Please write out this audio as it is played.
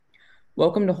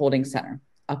Welcome to Holding Center,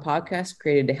 a podcast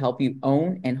created to help you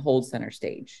own and hold center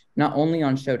stage, not only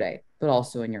on show day, but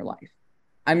also in your life.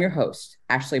 I'm your host,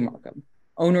 Ashley Markham,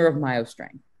 owner of Myo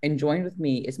Strength, and joined with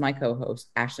me is my co-host,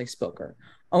 Ashley Spilker,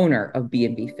 owner of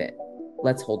B&B Fit.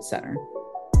 Let's hold center.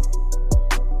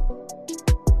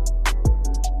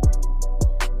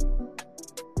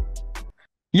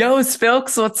 Yo,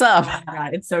 Spilks, what's up? Oh my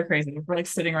God, it's so crazy. We're like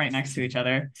sitting right next to each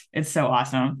other. It's so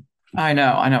awesome. I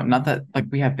know. Not that like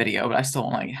we have video, but I still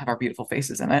want to like have our beautiful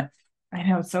faces in it. I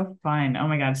know it's so fun. Oh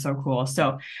my God, so cool.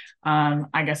 So,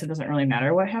 I guess it doesn't really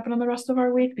matter what happened on the rest of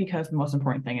our week because the most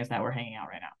important thing is that we're hanging out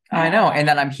right now. I know, and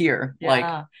that I'm here, like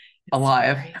Yeah, it's so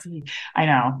alive. crazy. I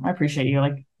know. I appreciate you.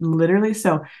 Like literally.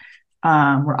 So,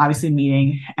 we're obviously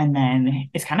meeting, and then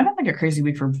it's kind of been like a crazy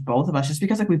week for both of us, just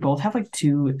because like we both have like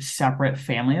two separate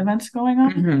family events going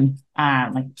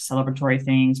on, like celebratory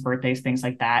things, birthdays, things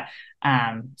like that.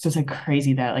 So it's like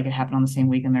crazy that like it happened on the same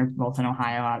week, and they're both in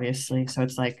Ohio, obviously. So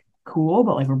it's like cool,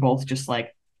 but like we're both just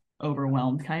like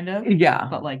overwhelmed, kind of. Yeah,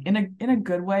 But like in a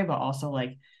good way, but also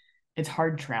like it's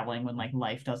hard traveling when like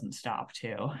life doesn't stop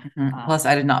too. Plus,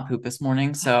 I did not poop this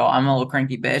morning, so I'm a little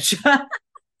cranky bitch.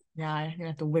 Yeah, you're gonna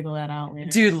have to wiggle that out later.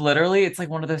 Dude, literally, it's like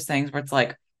one of those things where it's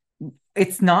like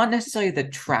it's not necessarily the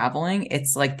traveling,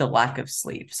 it's like the lack of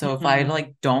sleep. So if I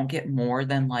like don't get more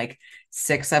than like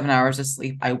 6, 7 hours of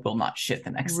sleep, I will not shit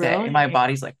the next day. My Really?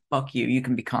 body's like, fuck you, you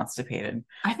can be constipated.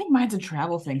 I think mine's a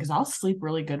travel thing because I'll sleep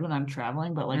really good when I'm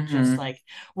traveling, but like just Hmm. like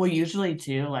well, usually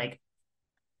too, like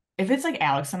if it's like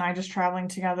Alex and I just traveling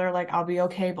together, like I'll be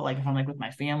okay. But like if I'm like with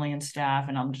my family and stuff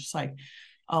and I'm just like,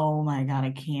 oh my God,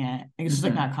 I can't. Like, it's just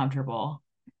like not comfortable.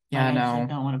 Yeah, Like I I just like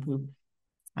know. don't want to poop.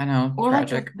 I know. Or like if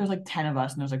Tragic. there's like 10 of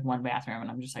us and there's like one bathroom and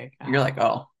I'm just like, You're like,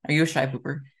 ah. oh, are you a shy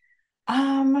pooper?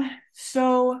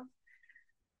 So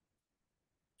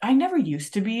I never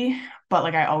used to be, but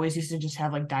like I always used to just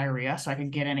have like diarrhea so I could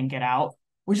get in and get out,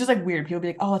 which is like weird. People be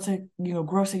like, oh, it's like,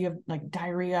 gross that you have like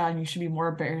diarrhea and you should be more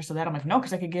embarrassed of that. I'm like, no,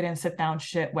 because I could get in, sit down,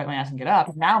 shit, wet my ass and get up.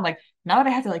 And now I'm like, now that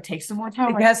I have to like take some more time,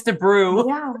 It like, has to brew.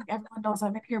 yeah, like everyone knows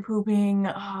I'm here pooping.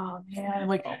 Oh man.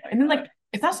 Like, and then like,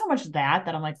 it's not so much that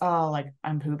I'm like, oh, like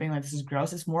I'm pooping, like this is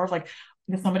gross. It's more of like,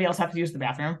 does somebody else have to use the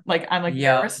bathroom? Like, I'm like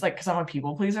Yeah. nervous, like, because I'm a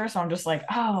people pleaser. So I'm just like,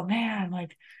 oh man,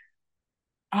 like,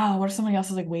 oh, what if somebody else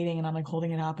is like waiting and I'm like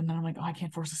holding it up and then I'm like, oh, I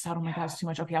can't force this out. Oh my God, it's too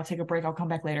much. Okay, I'll take a break. I'll come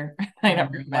back later. I Oh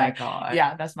never come my back. God.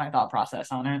 Yeah, that's my thought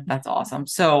process on it. That's awesome.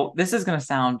 So this is gonna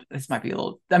sound, this might be a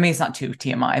little, I mean, it's not too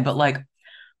TMI, but like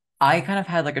I kind of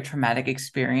had like a traumatic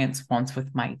experience once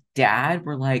with my dad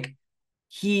where like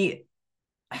he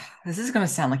this is gonna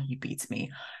sound like he beats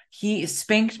me. He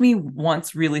spanked me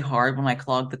once really hard when I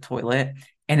clogged the toilet,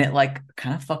 and it like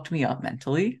kind of fucked me up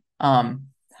mentally.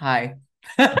 Hi.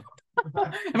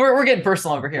 We're getting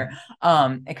personal over here.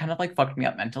 It kind of like fucked me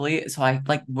up mentally. So I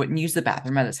like wouldn't use the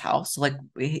bathroom at his house. So like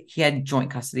he had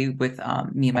joint custody with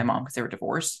me and my mom because they were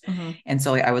divorced. Mm-hmm. And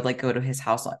so like I would like go to his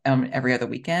house every other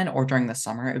weekend, or during the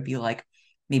summer it would be like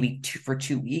maybe for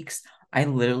 2 weeks. I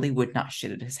literally would not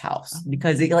shit at his house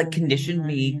because it like conditioned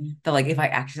me that like if I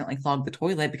accidentally clogged the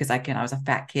toilet because I was a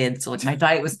fat kid, so like my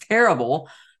diet was terrible.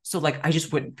 So like I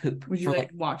just wouldn't poop Would you for like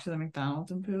like walk to the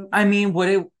McDonald's and poop? I mean,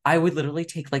 I would literally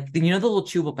take like the little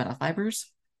chewable beta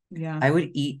fibers. Yeah. I would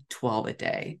eat 12 a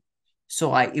day.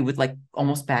 So it would like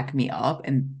almost back me up.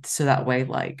 And so that way,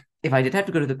 like if I did have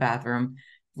to go to the bathroom,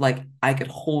 like I could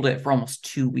hold it for almost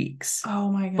 2 weeks Oh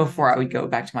my God, before I would go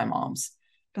back dude. to my mom's.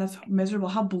 That's miserable.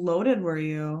 How bloated were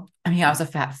you? I mean, I was a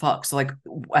fat fuck. So like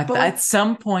But at like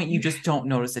some point you you just don't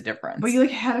notice a but difference. you like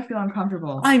had to feel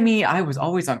uncomfortable. I mean, I was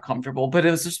always uncomfortable, but it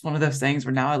was just one of those things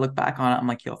where now I look back on it, I'm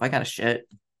like, yo, if I got a shit,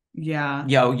 Yeah.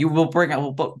 yo, you will bring out,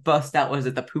 we'll bust out, was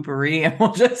it the poopery? And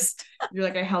we'll just, You're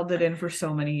like, I held it in for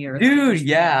so many years. dude,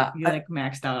 yeah. You like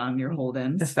maxed out on your The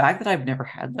hold-ins. fact that I've never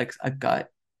had like a gut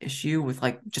issue with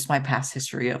like just my past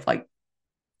history of like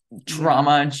Yeah.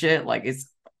 trauma and shit, like it's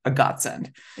a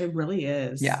godsend. It really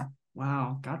is. Yeah,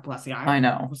 Wow. God bless you. I I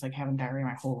know. was like having diarrhea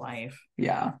my whole life.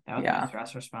 Yeah, That was my yeah. stress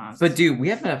But response. dude, we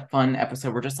have a fun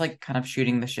episode. We're just like kind of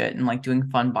shooting the shit and like doing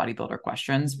fun bodybuilder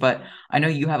questions. But I know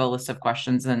you have a list of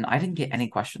questions, and I didn't get any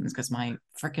questions because my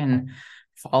freaking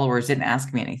followers didn't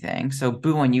ask me anything. So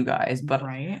boo on you guys. But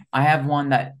Right? I have one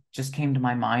that just came to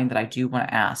my mind that I do want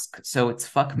to ask. So it's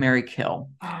fuck, marry,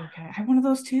 kill. Oh, okay. I have one of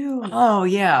those too. Oh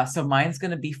yeah. So mine's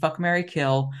gonna be fuck, marry,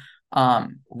 kill.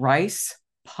 Rice,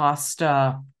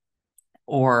 pasta,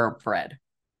 or bread.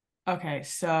 Okay,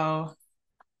 so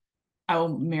I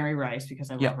will marry rice because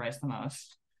I love Yep. rice the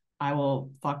most. I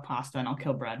will fuck pasta and I'll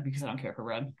kill bread because I don't care for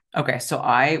bread. Okay, so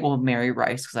I will marry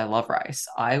rice because I love rice.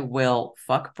 I will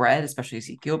fuck bread, especially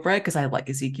Ezekiel bread, because I like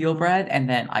Ezekiel Mhm. bread, and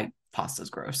then I pasta's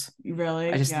gross.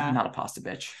 Really? I just Yeah. not a pasta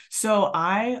bitch. So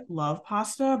I love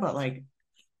pasta, but like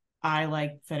I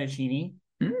like fettuccine,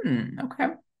 Okay.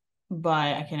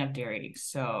 but I can't have dairy,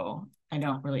 so I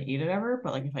don't really eat it ever.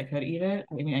 But like if I could eat it,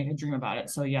 I mean, I could dream about it.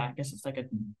 So yeah, I guess it's like a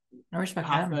I respect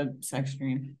half that. a sex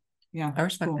dream. Yeah, I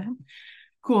respect cool. that.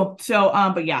 Cool. So,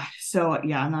 but yeah,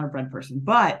 I'm not a bread person,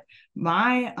 but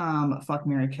my fuck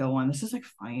Mary kill one. This is like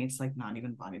funny. It's like not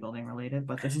even bodybuilding related,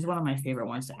 but this is one of my favorite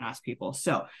ones to ask people.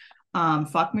 So,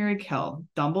 fuck Mary kill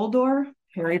Dumbledore,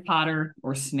 Harry Potter,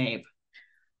 or Snape.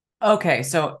 Okay,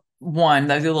 so one,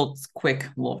 that's a little quick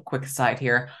aside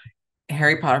here.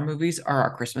 Harry Potter movies are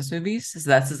our Christmas movies. So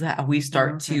that's how we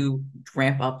start to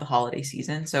ramp up the holiday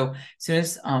season. So as soon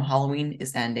as Halloween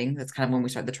is ending, that's kind of when we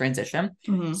start the transition.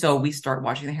 So we start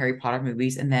watching the Harry Potter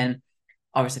movies, and then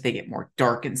obviously they get more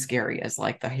dark and scary as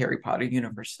like the Harry Potter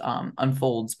universe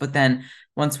unfolds. But then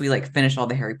once we like finish all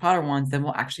the Harry Potter ones, then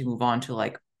we'll actually move on to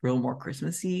like real more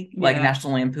Christmassy, like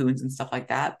National Lampoons and stuff like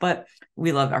that. But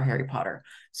we love our Harry Potter.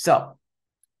 So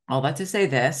all that to say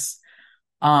this.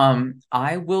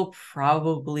 I will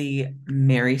probably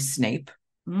marry Snape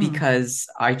because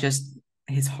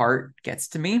his heart gets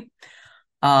to me.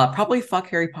 Probably fuck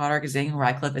Harry Potter because Daniel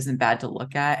Radcliffe isn't bad to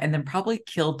look at, and then probably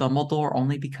kill Dumbledore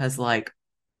only because like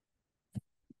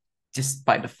just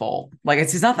by default. Like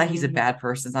it's not that he's a bad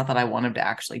person, it's not that I want him to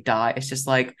actually die. It's just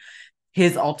like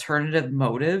his alternative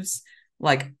motives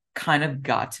like kind of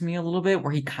got to me a little bit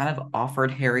where he kind of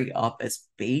offered Harry up as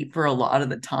bait for a lot of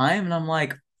the time, and I'm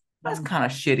like that's kind of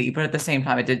shitty, but at the same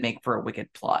time, it did make for a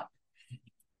wicked plot.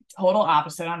 Total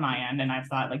opposite on my end, and I've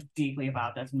thought like deeply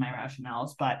about this in my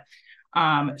rationales. But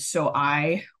so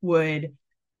I would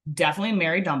definitely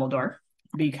marry Dumbledore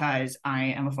because I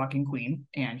am a fucking queen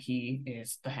and he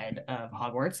is the head of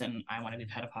Hogwarts, and I want to be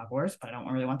the head of Hogwarts, but I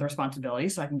don't really want the responsibility,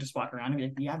 so I can just walk around and be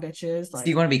like, yeah, bitches. Like, so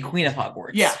you want to be queen of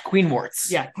Hogwarts? Yeah, Queen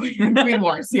Warts. Yeah, Queen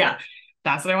Warts. Yeah,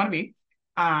 that's what I want to be.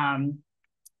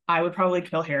 I would probably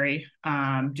kill Harry,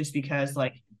 just because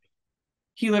like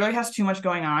he literally has too much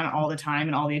going on all the time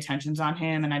and all the attention's on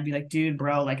him. And I'd be like, dude,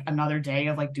 bro, like another day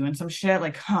of like doing some shit.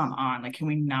 Like, come on. Like, can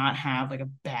we not have like a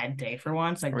bad day for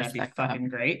once? Like, that'd be fucking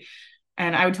great.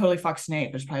 And I would totally fuck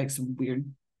Snape. There's probably like some weird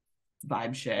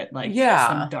vibe shit, like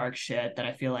some dark shit that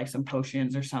I feel like some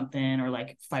potions or something, or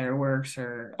like fireworks,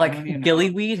 or like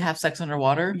gillyweed, have sex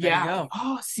underwater. Yeah. There you go.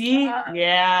 Oh, see?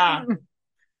 Yeah.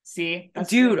 See,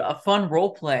 dude, a fun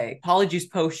role play. Polyjuice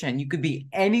potion. You could be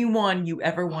anyone you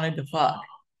ever wanted to fuck.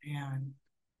 Man.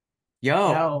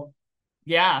 Yo.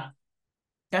 Yeah.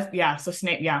 So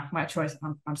Snape, yeah, my choice.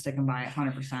 I'm sticking by it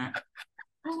 100%.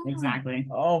 Exactly.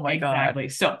 Oh my exactly.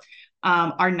 God. So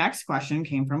our next question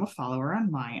came from a follower on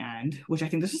my end, which I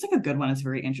think this is like a good one. It's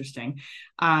very interesting.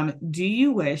 Do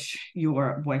you wish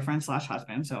your boyfriend /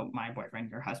 husband, so my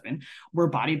boyfriend, your husband, were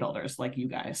bodybuilders like you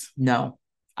guys? No.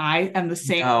 I am the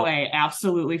same way.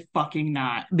 Absolutely fucking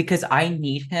not. Because I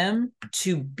need him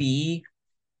to be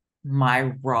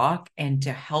my rock and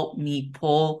to help me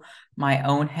pull my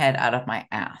own head out of my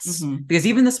ass. Because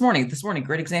even this morning,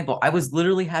 great example, I was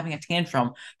literally having a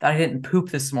tantrum that I didn't poop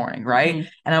this morning, right?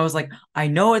 And I was like, I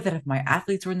know that if my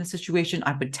athletes were in this situation,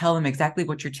 I would tell them exactly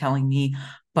what you're telling me,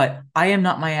 but I am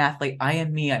not my athlete. I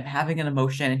am me. I'm having an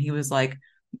emotion. And he was like,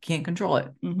 you can't control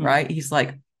it, right? He's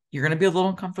like, you're going to be a little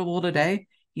uncomfortable today.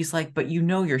 He's like, but you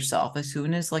know yourself. As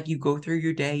soon as like you go through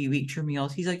your day, you eat your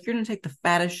meals. He's like, you're gonna take the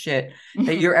fattest shit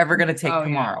that you're ever gonna take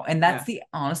tomorrow, and that's the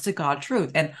honest to God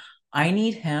truth. And I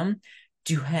need him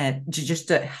to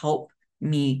help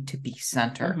me to be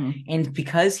center. And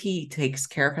because he takes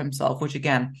care of himself, which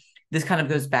again, this kind of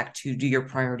goes back to do your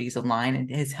priorities align, and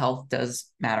his health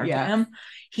does matter to him.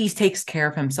 He takes care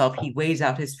of himself. He weighs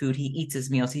out his food. He eats his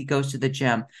meals. He goes to the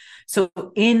gym. So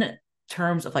in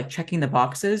terms of like checking the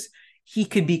boxes, he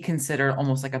could be considered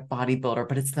almost like a bodybuilder,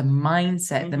 but it's the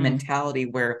mindset, the mentality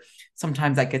where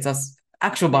sometimes that gets us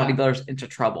actual bodybuilders into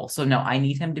trouble. So no, I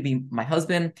need him to be my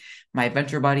husband, my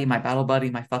adventure buddy, my battle buddy,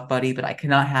 my fuck buddy, but I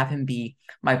cannot have him be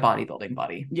my bodybuilding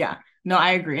buddy. Yeah. No,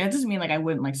 I agree. It doesn't mean like I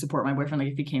wouldn't like support my boyfriend.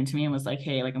 Like if he came to me and was like,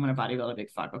 hey, like I'm gonna bodybuild a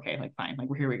big fuck. Okay, like fine. Like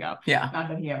here we go. Yeah. Not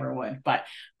that he ever would, but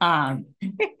but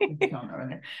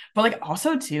like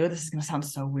also too, this is gonna sound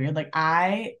so weird. Like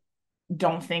I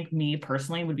don't think me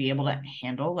personally would be able to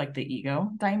handle like the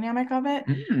ego dynamic of it.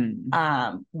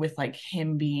 With like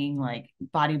him being like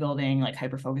bodybuilding, like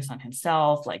hyper focused on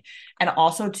himself, like, and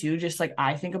also too, just like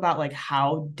I think about like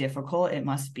how difficult it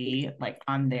must be like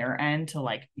on their end to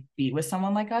like be with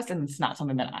someone like us, and it's not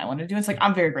something that I want to do. It's like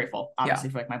I'm very grateful, obviously,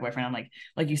 for like my boyfriend. I'm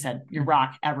like you said, you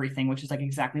rock everything, which is like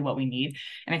exactly what we need.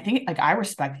 And I think like I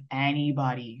respect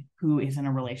anybody who is in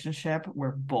a relationship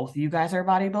where both of you guys are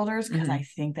bodybuilders, because I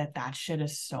think that shit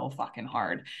is so fucking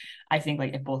hard. I think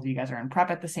like if both of you guys are in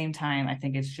prep at the same time, I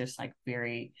think it's just like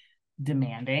very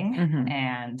demanding.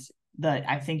 And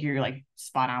I think you're like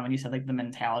spot on when you said like the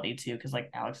mentality too, because like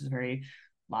Alex is very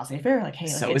laissez-faire, like, hey,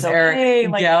 like, So it's is Eric. okay,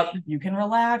 like you can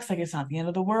relax, like it's not the end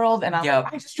of the world. And I'm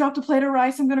like, I just dropped a plate of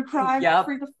rice, I'm gonna cry, I'm gonna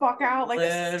freak the fuck out, like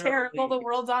this is terrible, the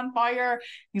world's on fire.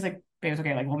 He's like, babe, it's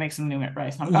okay, like we'll make some new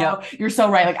rice. I'm like, oh, you're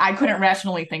so right, like I couldn't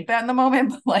rationally think that in the moment,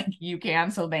 but like you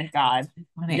can, so thank God.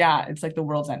 Yeah, it's like the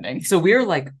world's ending. So we're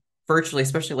like virtually,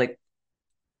 especially like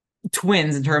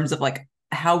twins in terms of like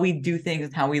how we do things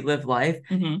and how we live life.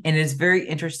 And it's very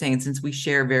interesting since we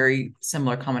share very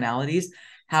similar commonalities,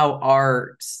 how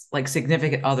our like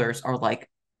significant others are like,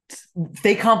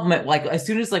 they compliment, like as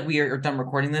soon as like we are done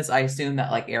recording this, I assume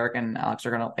that like Eric and Alex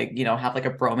are gonna like, you know, have like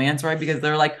a bromance, right? Because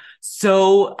they're like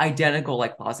so identical,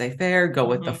 like laissez-faire, go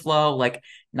with the flow, like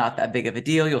not that big of a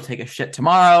deal, you'll take a shit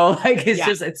tomorrow. Like it's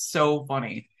just, it's so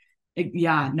funny.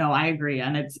 No, I agree.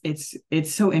 And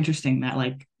it's so interesting that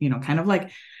like, you know, kind of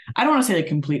like, I don't want to say like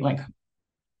complete like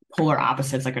polar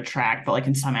opposites like attract, but like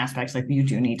in some aspects, like you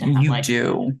do need to have like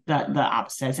the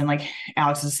opposites. And like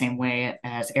Alex is the same way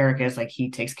as Eric is, like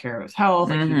he takes care of his health,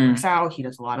 like he works out, he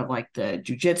does a lot of like the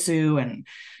jujitsu and,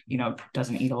 you know,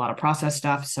 doesn't eat a lot of processed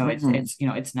stuff. So it's, you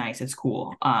know, it's nice, it's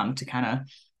cool to kind of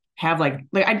have like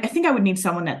I think I would need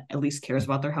someone that at least cares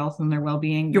about their health and their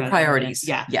well-being. Your priorities.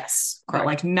 Yes. Correct. But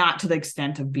like not to the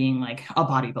extent of being like a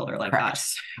bodybuilder like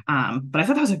us. But I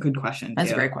thought that was a good question.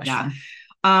 That's a great question.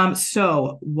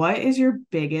 So what is your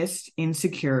biggest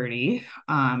insecurity,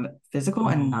 physical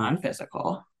and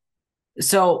non-physical?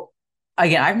 So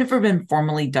again, I've never been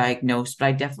formally diagnosed, but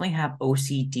I definitely have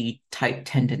OCD type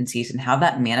tendencies, and how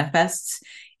that manifests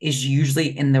is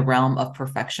usually in the realm of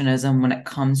perfectionism when it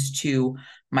comes to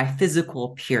my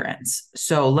physical appearance.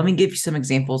 So let me give you some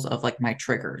examples of like my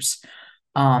triggers.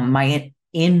 My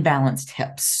imbalanced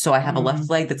hips. So I have a left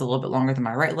leg that's a little bit longer than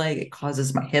my right leg. It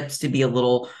causes my hips to be a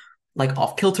little like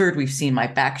off kiltered. We've seen my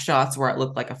back shots where it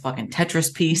looked like a fucking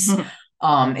Tetris piece.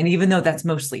 And even though that's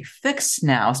mostly fixed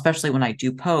now, especially when I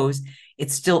do pose,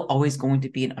 it's still always going to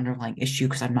be an underlying issue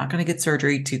because I'm not going to get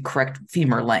surgery to correct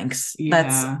femur lengths.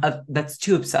 That's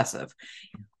too obsessive.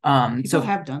 People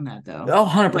have done that though.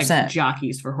 100%. Like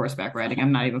jockeys for horseback riding.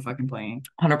 I'm not even fucking playing.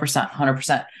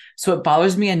 100%. So it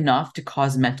bothers me enough to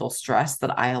cause mental stress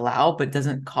that I allow, but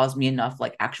doesn't cause me enough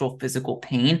like actual physical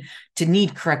pain to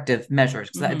need corrective measures.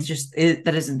 Because that's just,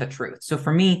 that isn't the truth. So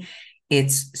for me,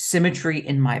 it's symmetry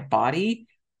in my body.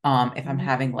 If I'm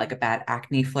having like a bad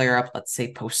acne flare up, let's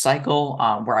say post cycle,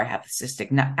 where I have cystic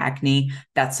acne,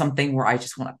 that's something where I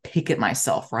just want to pick at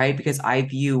myself, right? Because I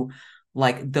view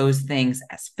like those things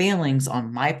as failings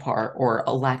on my part or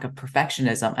a lack of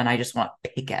perfectionism, and I just want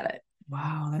to pick at it.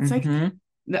 Wow, that's like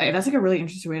a really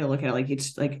interesting way to look at it. Like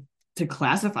it's like to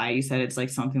classify, you said it's like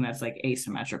something that's like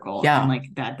asymmetrical, and like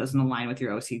that doesn't align with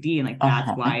your OCD, and like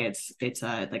that's why it's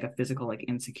a like a physical like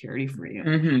insecurity for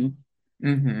you.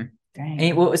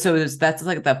 Dang. So that's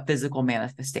like the physical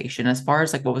manifestation. As far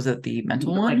as like what was it, the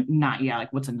mental one?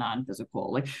 Like what's a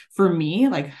non-physical? Like for me,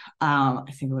 like I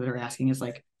think what they're asking is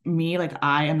like me, like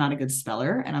I am not a good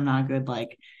speller, and I'm not a good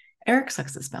like Eric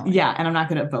sucks at spelling. Yeah, and I'm not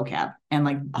good at vocab and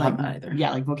like I'm not either.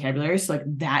 Yeah, like vocabulary. So like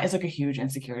that is like a huge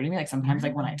insecurity to me. Like sometimes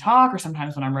like when I talk or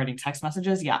sometimes when I'm writing text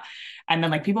messages, and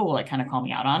then like people will like kind of call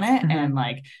me out on it. And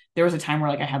like there was a time where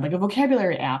like I had like a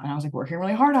vocabulary app and I was like working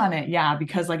really hard on it. Yeah,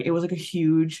 because like it was like a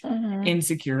huge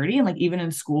insecurity, and like even in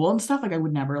school and stuff, like I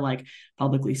would never like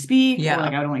publicly speak. Or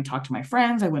like I would only talk to my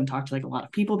friends. I wouldn't talk to like a lot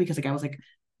of people because like I was like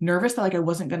nervous that like I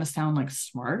wasn't gonna sound like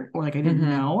smart or like I didn't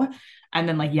know. And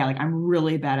then like like I'm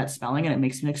really bad at spelling and it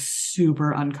makes me like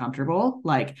super uncomfortable.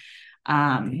 Like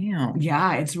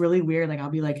it's really weird. Like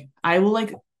I'll be like, I will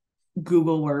like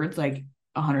Google words like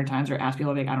 100 times or ask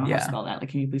people like, I don't know how to spell that. Like,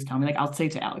 can you please tell me? Like I'll say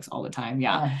to Alex all the time.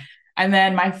 And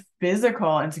then my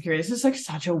physical insecurity, this is like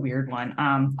such a weird one.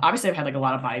 Obviously I've had like a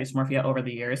lot of body dysmorphia over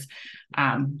the years.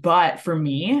 But for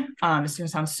me, this is gonna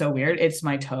sound so weird. It's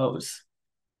my toes.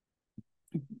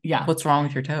 What's wrong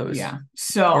with your toes?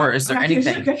 So, or is there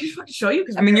anything? I can show you.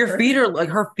 I mean, your feet are like,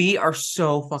 her feet are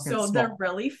so fucking small. They're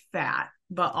really fat,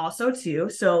 but also too.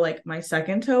 So like my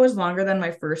second toe is longer than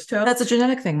my first toe. That's a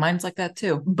genetic thing. Mine's like that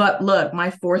too. But look, my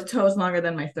fourth toe is longer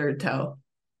than my third toe.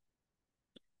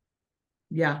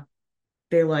 Yeah,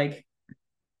 they like.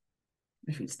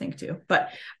 My feet stink too, but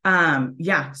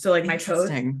so like my toes,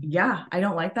 I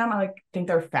don't like them. I like think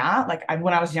they're fat. Like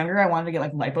when I was younger, I wanted to get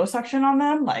like liposuction on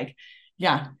them. Like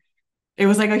it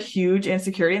was like a huge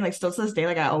insecurity, and like still to this day,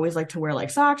 like I always like to wear like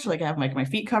socks or like I have like my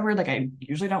feet covered. Like I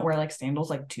usually don't wear like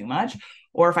sandals like too much,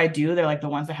 or if I do, they're like the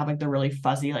ones that have like the really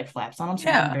fuzzy like flaps on them, so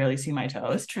you can barely see my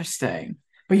toes. Interesting.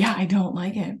 But yeah, I don't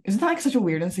like it. Isn't that like such a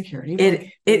weird insecurity?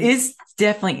 It is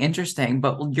definitely interesting,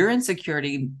 but your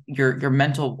insecurity, your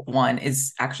mental one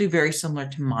is actually very similar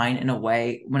to mine in a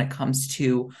way when it comes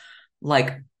to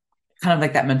like kind of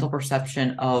like that mental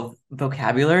perception of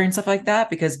vocabulary and stuff like that,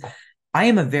 because I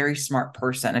am a very smart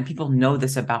person and people know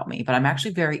this about me, but I'm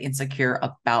actually very insecure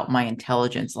about my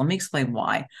intelligence. Let me explain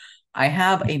why. I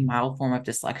have a mild form of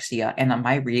dyslexia, and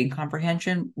my reading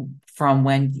comprehension from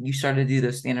when you started to do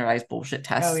those standardized bullshit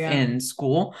tests in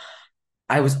school,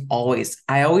 I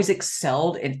always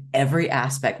excelled in every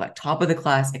aspect, like top of the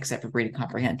class, except for reading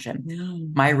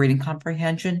comprehension. My reading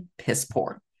comprehension, piss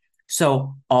poor.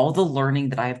 So all the learning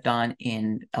that I've done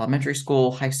in elementary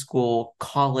school, high school,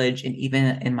 college, and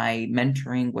even in my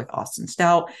mentoring with Austin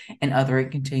Stout and other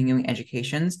continuing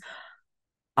educations,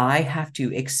 I have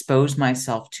to expose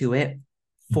myself to it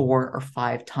 4 or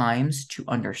 5 times to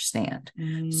understand.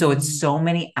 So it's so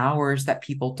many hours that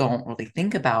people don't really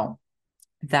think about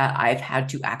that I've had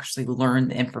to actually learn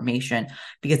the information,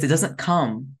 because it doesn't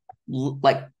come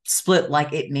like split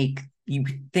like it make you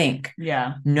think.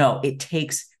 Yeah. No, it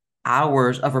takes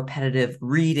hours of repetitive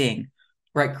reading,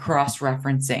 right?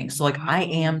 Cross-referencing. So like I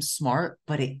am smart,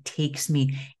 but it takes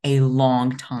me a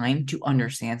long time to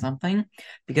understand something,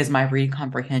 because my reading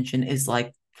comprehension is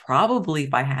like probably,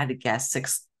 if I had to guess,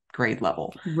 sixth grade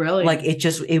level. Really? Like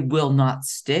it will not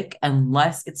stick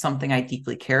unless it's something I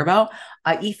deeply care about.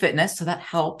 I eat fitness, so that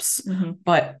helps.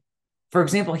 But for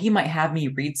example, he might have me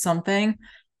read something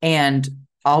and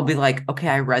I'll be like, okay,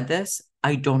 I read this.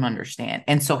 I don't understand.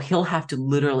 And so he'll have to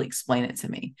literally explain it to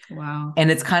me. Wow. And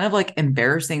it's kind of like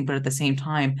embarrassing, but at the same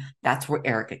time, that's where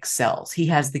Eric excels. He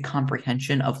has the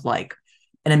comprehension of like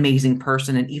an amazing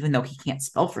person. And even though he can't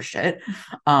spell for shit,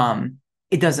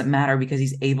 it doesn't matter, because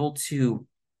he's able to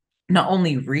not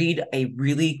only read a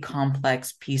really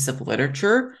complex piece of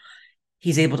literature,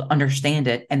 he's able to understand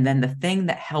it. And then the thing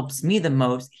that helps me the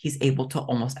most, he's able to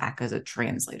almost act as a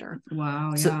translator.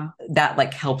 Wow. So Yeah. that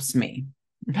like helps me.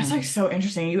 That's like so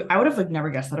interesting. I would have like never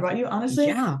guessed that about you, honestly.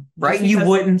 Yeah. Right. You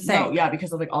wouldn't think. No, yeah,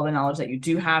 because of like all the knowledge that you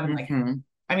do have, and like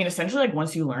I mean, essentially, like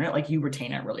once you learn it, like you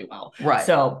retain it really well. Right.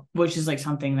 So, which is like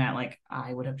something that like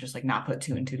I would have just like not put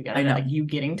two and two together. I know. Like you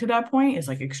getting to that point is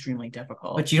like extremely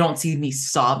difficult. But you don't see me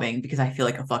sobbing because I feel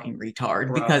like a fucking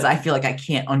retard, because I feel like I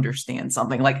can't understand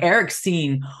something. Like Eric's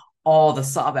seen all the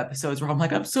sob episodes where I'm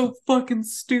like, I'm so fucking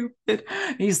stupid.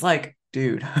 He's like,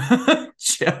 dude,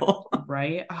 chill.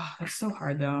 Right? Oh, that's so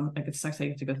hard though. Like it sucks that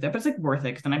you have to go through that, but it's like worth it,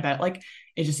 because then I bet like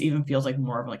it just even feels like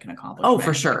more of like an accomplishment. Oh,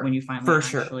 for sure. Like, when you finally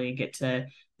actually get to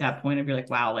that point of you're like,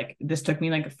 wow, like this took me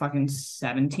like fucking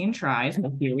 17 tries,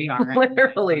 but here we are.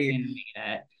 Literally. And made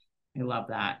it. I love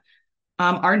that.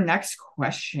 Our next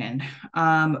question.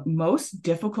 Most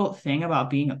difficult thing about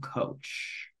being a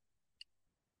coach?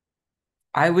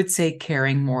 I would say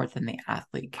caring more than the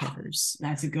athlete cares.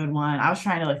 That's a good one. I was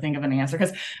trying to like think of an answer,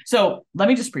 because so let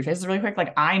me just preface this really quick.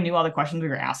 Like I knew all the questions we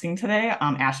were asking today.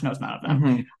 Ash knows none of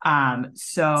them.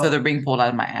 So they're being pulled out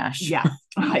of my ash. Yeah.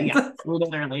 Yeah,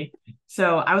 literally.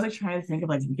 So I was like trying to think of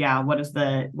like, yeah, what is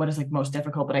like most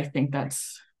difficult, but I think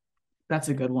that's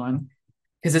a good one.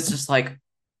 Because it's just like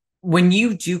when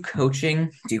you do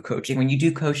coaching, when you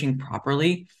do coaching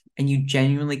properly, and you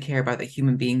genuinely care about the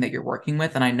human being that you're working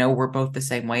with. And I know we're both the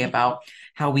same way about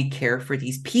how we care for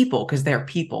these people, because they're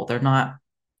people. They're not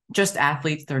just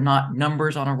athletes. They're not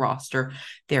numbers on a roster.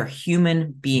 They're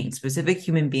human beings, specific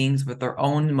human beings with their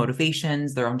own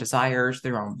motivations, their own desires,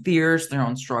 their own fears, their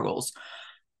own struggles.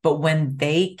 But when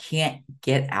they can't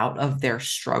get out of their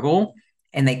struggle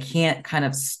and they can't kind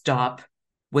of stop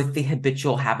with the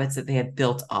habitual habits that they have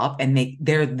built up, and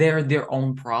they're their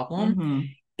own problem,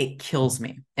 it kills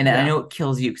me. And I know it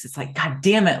kills you, because it's like, God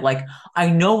damn it. Like, I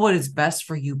know what is best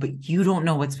for you, but you don't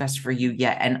know what's best for you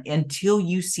yet. And until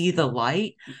you see the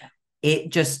light, it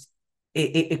just,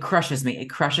 it crushes me. It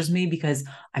crushes me, because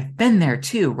I've been there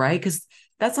too, right? Because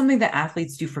that's something that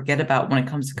athletes do forget about when it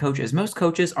comes to coaches. Most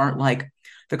coaches aren't like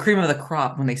the cream of the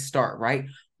crop when they start, right?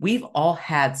 We've all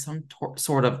had some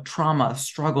sort of trauma,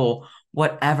 struggle,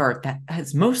 whatever, that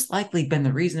has most likely been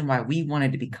the reason why we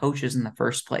wanted to be coaches in the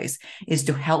first place, is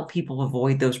to help people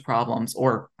avoid those problems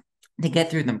or to get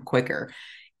through them quicker.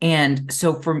 And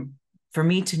so for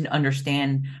me to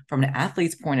understand from an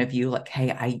athlete's point of view, like, hey,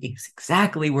 I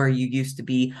exactly where you used to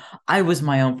be. I was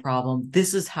my own problem.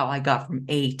 This is how I got from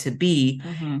A to B,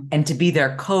 and to be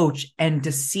their coach and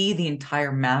to see the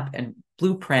entire map and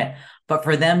blueprint, but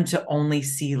for them to only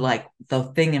see like the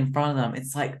thing in front of them,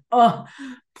 it's like, oh,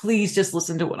 please just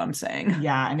listen to what I'm saying.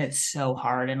 Yeah, and it's so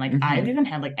hard. And like I've even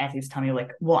had like athletes tell me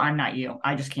like, well, I'm not you.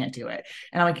 I just can't do it.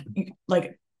 And I'm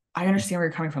like I understand where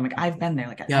you're coming from. Like I've been there.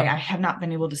 Like Yep. I have not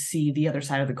been able to see the other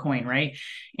side of the coin, right?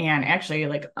 And actually,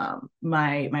 like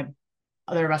my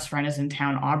other best friend is in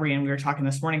town, Aubrey, and we were talking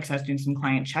this morning because I was doing some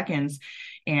client check-ins,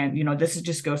 and this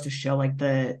just goes to show like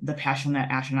the passion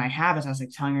that Ash and I have. As I was like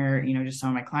telling her, just some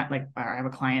of my client, like I have a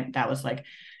client that was like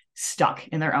stuck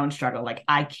in their own struggle. Like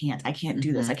I can't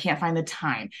do this. I can't find the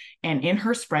time. And in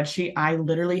her spreadsheet, I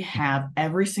literally have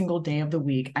every single day of the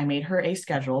week. I made her a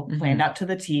schedule planned out to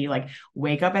the T, like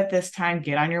wake up at this time,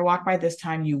 get on your walk by this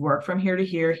time, you work from here to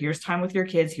here, here's time with your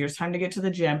kids, here's time to get to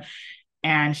the gym.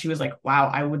 And she was like,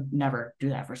 wow, I would never do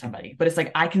that for somebody. But it's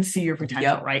like, I can see your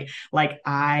potential, right? Like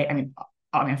I mean,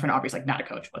 my friend Aubrey's like not a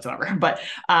coach whatsoever, but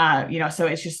so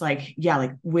it's just like, yeah,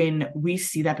 like when we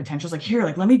see that potential, it's like, here,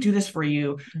 like, let me do this for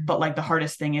you. But like the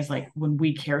hardest thing is like when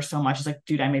we care so much, it's like,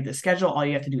 dude, I made this schedule. All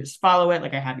you have to do is follow it.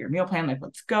 Like I have your meal plan, like,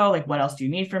 let's go. Like, what else do you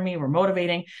need from me? We're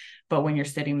motivating. But when you're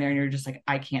sitting there and you're just like,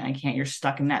 I can't, you're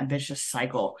stuck in that vicious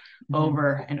cycle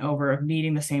over and over of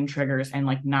needing the same triggers and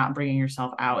like not bringing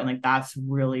yourself out. And like, that's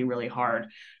really, really hard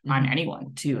on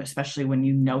anyone too, especially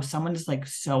when someone is like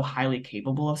so highly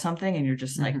capable of something and you're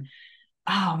just like,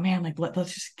 oh man, like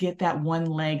let's just get that one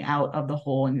leg out of the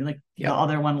hole and like the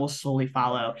other one will slowly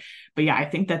follow. But yeah, I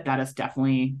think that is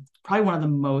definitely probably one of the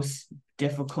most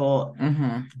difficult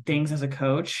things as a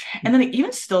coach. And then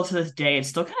even still to this day, it's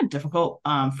still kind of difficult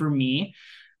for me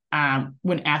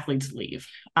when athletes leave.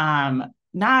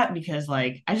 Not because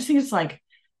like, I just think it's like,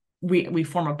 we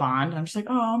form a bond. I'm just like,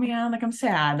 oh man, like I'm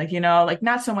sad. Like, like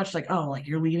not so much like, oh, like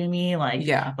you're leaving me. Like,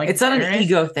 like it's not an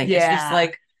ego thing. Yeah. It's just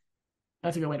like,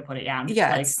 that's a good way to put it. Yeah. I'm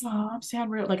just like, oh, I'm sad.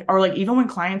 Like, or like, even when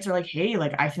clients are like, hey,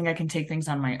 like, I think I can take things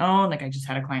on my own. Like I just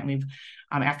had a client leave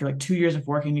after like 2 years of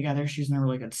working together. She's in a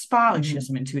really good spot. Like she has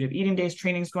some intuitive eating days,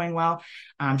 training's going well.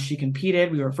 She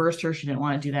competed. We reversed her. She didn't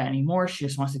want to do that anymore. She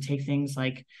just wants to take things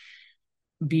like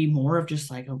be more of just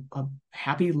like a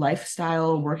happy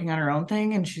lifestyle, working on her own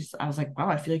thing. And I was like, wow,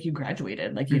 I feel like you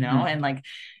graduated, like, and like,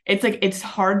 it's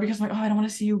hard because I'm like, oh, I don't want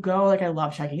to see you go. Like, I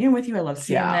love checking in with you. I love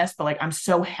seeing this, but like, I'm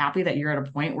so happy that you're at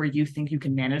a point where you think you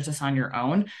can manage this on your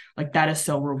own. Like that is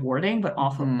so rewarding, but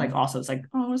also also it's like,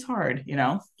 oh, it was hard,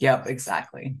 Yep,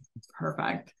 exactly.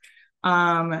 Perfect.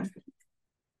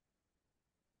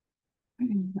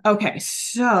 Okay.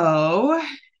 So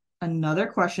another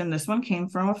question. This one came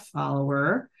from a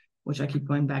follower, which I keep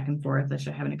going back and forth.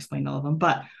 I haven't explained all of them,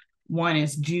 but one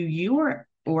is, do you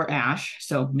or Ash,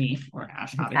 so me or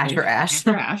Ash, obviously,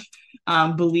 Ash,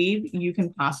 believe you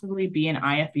can possibly be an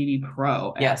IFBB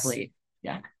pro athlete?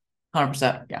 Yeah.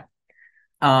 100%. Yeah.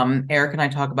 Eric and I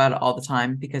talk about it all the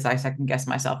time because I second guess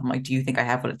myself. I'm like, do you think I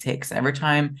have what it takes? And every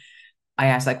time I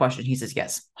ask that question, he says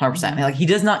yes, 100%. Like he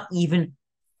does not even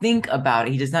think about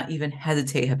it. He does not even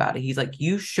hesitate about it. He's like,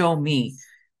 you show me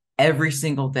every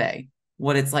single day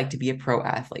what it's like to be a pro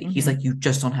athlete. He's like, you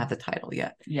just don't have the title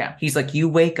yet. Yeah. He's like, you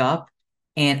wake up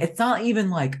and it's not even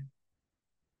like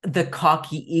the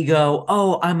cocky ego.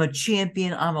 Oh, I'm a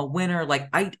champion. I'm a winner. Like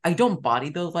I don't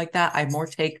bodybuild like that. I more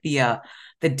take the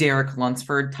Derek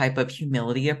Lunsford type of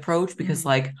humility approach because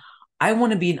like I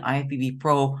want to be an IFBB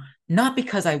pro, not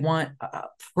because I want a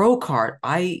pro card.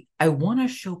 I want to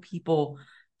show people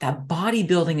that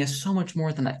bodybuilding is so much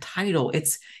more than a title.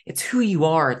 It's who you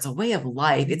are. It's a way of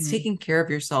life. It's taking care of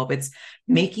yourself. It's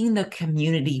making the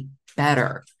community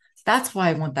better. That's why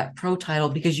I want that pro title,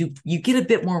 because you get a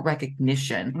bit more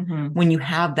recognition when you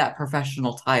have that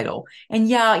professional title. And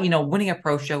yeah, winning a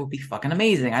pro show would be fucking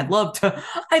amazing. I'd love to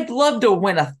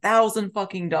win $1,000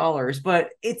 fucking dollars, but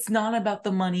it's not about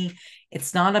the money.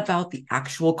 It's not about the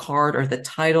actual card or the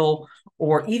title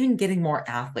or even getting more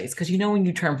athletes. Because when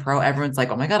you turn pro, everyone's like,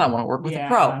 oh my God, I want to work with a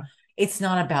pro. It's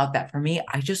not about that for me.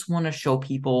 I just want to show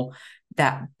people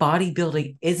that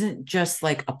bodybuilding isn't just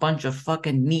like a bunch of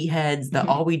fucking meatheads that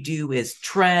all we do is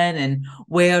trend and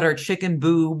weigh out our chicken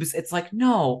boobs. It's like,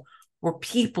 no, we're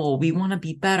people. We want to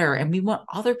be better and we want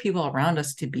other people around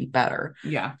us to be better.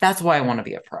 Yeah. That's why I want to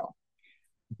be a pro.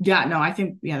 Yeah, no, I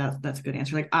think, that's a good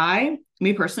answer. Like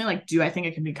me personally, like, do I think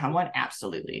I can become one?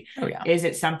 Absolutely. Oh yeah. Is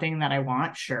it something that I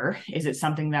want? Sure. Is it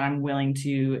something that I'm willing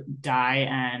to die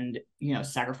and,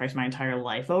 sacrifice my entire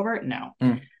life over? No.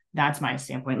 That's my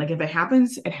standpoint. Like if it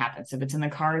happens, it happens. If it's in the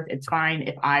cards, it's fine.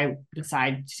 If I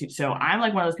decide to, so I'm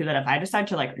like one of those people that if I decide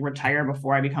to like retire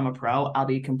before I become a pro, I'll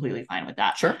be completely fine with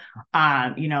that. Sure.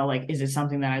 Like, is it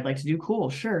something that I'd like to do? Cool.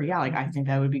 Sure. Yeah. Like, I think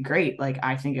that would be great. Like,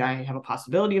 I think I have a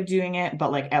possibility of doing it,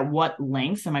 but like, at what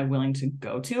lengths am I willing to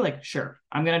go to? Like, sure,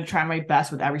 I'm going to try my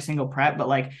best with every single prep, but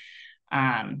like,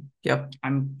 yep,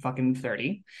 I'm fucking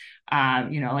 30.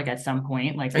 Like at some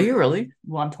point, like, are you really?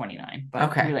 Well, I'm 29, but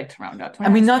okay, we like to round up. I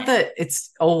mean, not that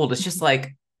it's old. It's just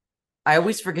like I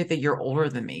always forget that you're older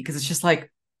than me because it's just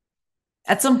like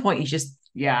at some point you just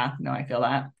Yeah, no, I feel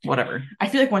that. whatever. I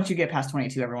feel like once you get past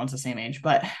 22, everyone's the same age,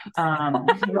 but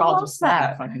we're all just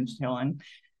that fucking chilling.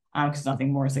 Because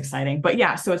nothing more is exciting. But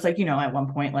yeah, so it's like, you know, at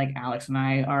one point, like Alex and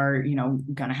I are, you know,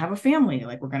 gonna have a family.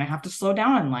 Like we're gonna have to slow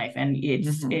down in life. And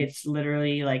it's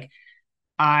literally like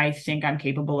I think I'm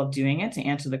capable of doing it. To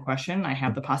answer the question, I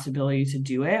have the possibility to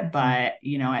do it. But,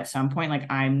 you know, at some point,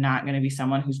 like I'm not gonna be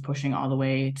someone who's pushing all the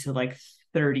way to like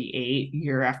 38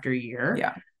 year after year.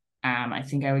 Yeah. I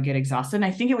think I would get exhausted. And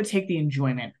I think it would take the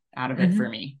enjoyment out of it for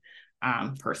me.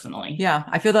 Personally. Yeah,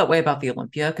 I feel that way about the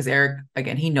Olympia because Eric,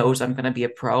 again, he knows I'm going to be a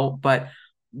pro, but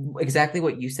exactly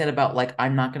what you said about like,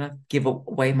 I'm not going to give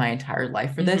away my entire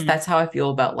life for this. That's how I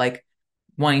feel about like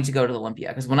wanting to go to the Olympia.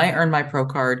 Because when I earn my pro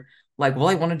card, like, will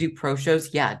I want to do pro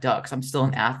shows? Yeah, duh, because I'm still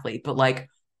an athlete, but like,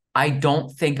 I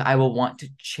don't think I will want to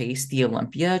chase the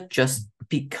Olympia just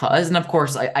because. And of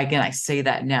course, I say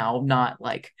that now, not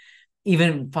like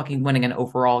even fucking winning an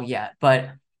overall yet, but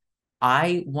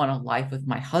I want a life with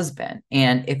my husband.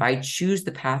 And if I choose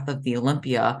the path of the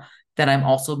Olympia, then I'm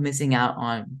also missing out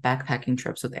on backpacking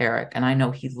trips with Eric. And I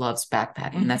know he loves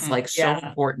backpacking. That's like so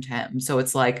important to him. So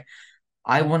it's like,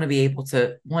 I want to be able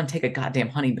to, one, take a goddamn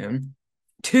honeymoon,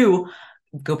 two,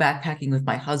 go backpacking with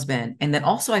my husband. And then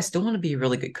also, I still want to be a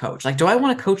really good coach. Like, do I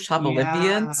want to coach top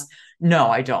Olympians? No,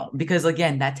 I don't. Because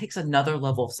again, that takes another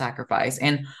level of sacrifice.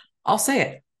 And I'll say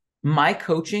it, my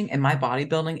coaching and my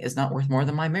bodybuilding is not worth more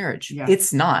than my marriage.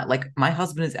 It's not. Like, my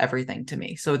husband is everything to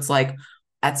me. So it's like,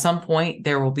 at some point,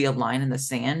 there will be a line in the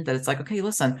sand that it's like, okay,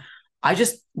 listen, I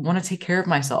just want to take care of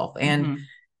myself. And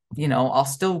you know, I'll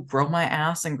still grow my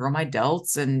ass and grow my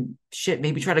delts and shit,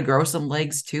 maybe try to grow some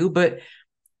legs too. But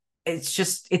it's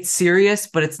just, it's serious,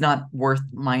 but it's not worth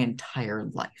my entire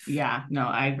life. Yeah, no,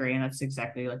 I agree. And that's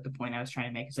exactly like the point I was trying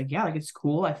to make. It's like, yeah, like it's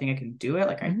cool. I think I can do it.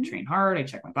 Like I train hard, I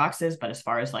check my boxes. But as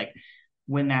far as like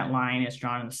when that line is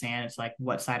drawn in the sand, it's like,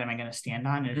 what side am I going to stand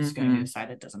on? And it's going to be the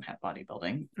side that doesn't have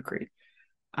bodybuilding. Agreed.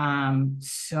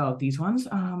 So these ones,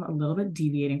 a little bit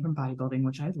deviating from bodybuilding,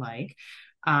 which I like.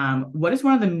 What is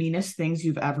one of the meanest things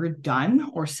you've ever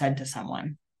done or said to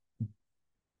someone?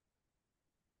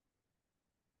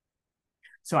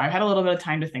 So I've had a little bit of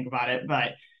time to think about it,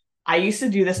 but I used to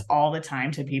do this all the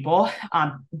time to people.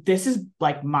 This is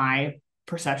like my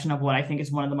perception of what I think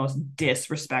is one of the most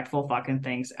disrespectful fucking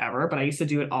things ever. But I used to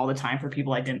do it all the time for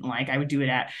people I didn't like. I would do it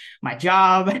at my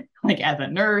job, like as a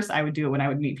nurse. I would do it when I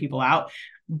would meet people out.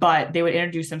 But they would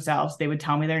introduce themselves. They would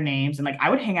tell me their names. And like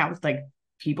I would hang out with like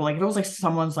people, like if it was like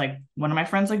someone's like one of my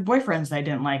friends like boyfriends that I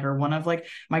didn't like, or one of like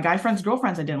my guy friends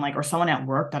girlfriends I didn't like, or someone at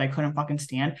work that I couldn't fucking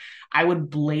stand, I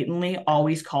would blatantly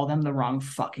always call them the wrong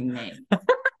fucking name.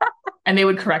 And they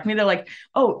would correct me. They're like,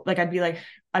 oh, like I'd be like,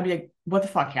 what the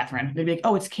fuck, Catherine? They'd be like,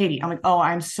 oh, it's Katie. I'm like, oh,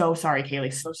 I'm so sorry,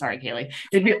 Kaylee. So sorry, Kaylee.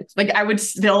 They'd be like, I would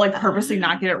still like purposely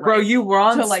not get it right. Bro, you were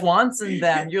on like, Swanson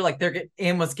then. You're like,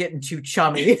 Anne was getting too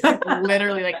chummy.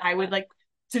 Literally, like I would like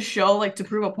to show, like to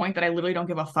prove a point that I literally don't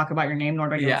give a fuck about your name, nor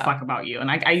do I give a fuck about you. And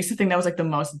I used to think that was like the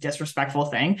most disrespectful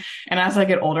thing. And as I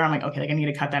get older, I'm like, okay, like I need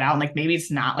to cut that out. And like maybe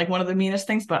it's not like one of the meanest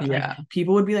things, but like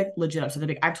people would be like legit upset. They'd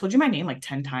be like, I've told you my name like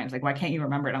 10 times. Like, why can't you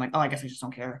remember it? I'm like, oh, I guess I just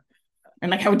don't care. And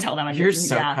like I would tell them, like, you're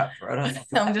so cutthroat.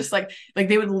 I'm just like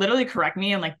they would literally correct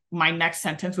me, and like my next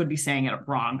sentence would be saying it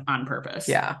wrong on purpose.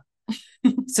 Yeah.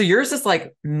 So yours is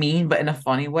like mean, but in a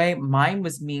funny way. Mine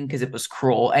was mean because it was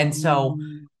cruel. And so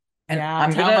and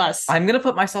I'm gonna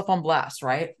put myself on blast,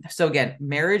 right? So again,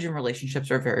 marriage and relationships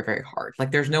are very, very hard.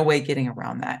 Like there's no way getting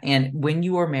around that. And when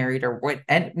you are married,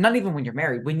 and not even when you're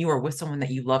married, when you are with someone that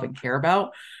you love and care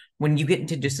about, when you get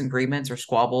into disagreements or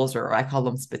squabbles, or I call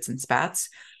them spits and spats,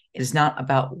 it is not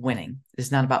about winning. It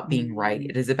is not about being right.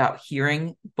 It is about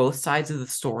hearing both sides of the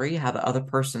story, how the other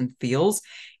person feels,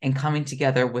 and coming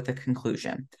together with a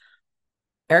conclusion.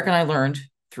 Eric and I learned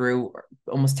through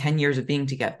almost 10 years of being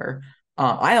together.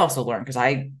 I also learned because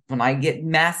when I get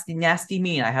nasty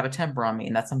mean, I have a temper on me,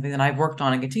 and that's something that I've worked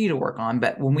on and continue to work on.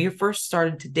 But when we first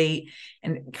started to date,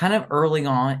 and kind of early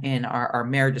on in our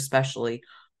marriage, especially,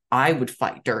 I would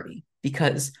fight dirty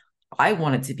because I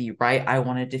wanted to be right. I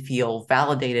wanted to feel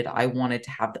validated. I wanted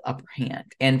to have the upper hand.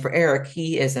 And for Eric,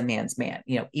 he is a man's man,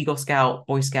 you know, Eagle Scout,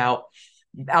 Boy Scout,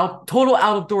 total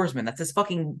out outdoorsman. That's his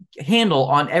fucking handle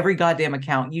on every goddamn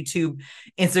account. YouTube,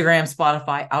 Instagram,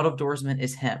 Spotify. Out outdoorsman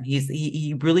is him.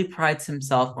 He really prides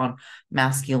himself on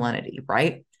masculinity,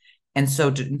 right? And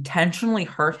so to intentionally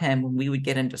hurt him when we would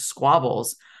get into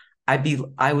squabbles,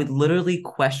 I would literally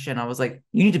question. I was like,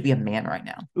 you need to be a man right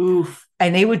now. Oof.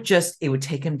 And it would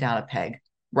take him down a peg,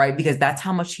 right? Because that's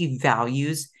how much he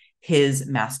values his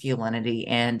masculinity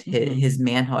and his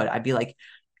manhood. I'd be like,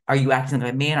 are you acting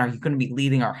like a man? Are you going to be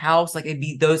leaving our house? Like, it'd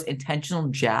be those intentional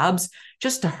jabs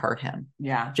just to hurt him.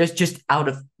 Yeah. Just out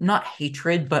of not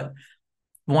hatred, but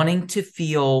wanting to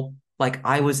feel like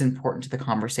I was important to the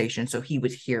conversation so he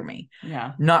would hear me.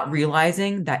 Yeah. Not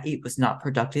realizing that it was not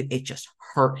productive. It just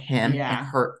hurt him and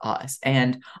hurt us.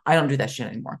 And I don't do that shit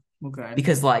anymore. Well, good.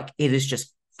 Because like it is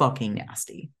just fucking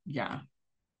nasty. Yeah.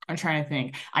 I'm trying to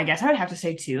think. I guess I would have to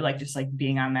say too, like just like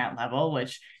being on that level,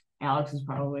 which Alex is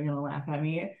probably gonna laugh at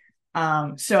me.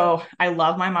 So I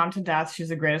love my mom to death. She's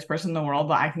the greatest person in the world,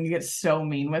 but I can get so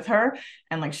mean with her,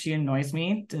 and like she annoys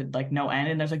me to like no end.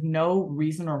 And there's like no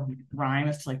reason or rhyme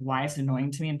as to like why it's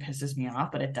annoying to me and pisses me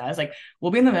off, but it does. Like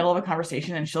we'll be in the middle of a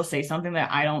conversation and she'll say something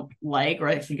that I don't like or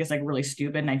I think is like really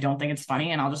stupid and I don't think it's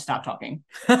funny, and I'll just stop talking.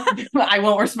 I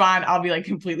won't respond. I'll be like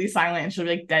completely silent and she'll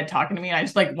be like dead talking to me, and I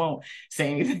just like won't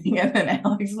say anything. And then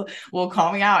Alex will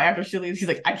call me out after she leaves. She's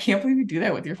like, I can't believe you do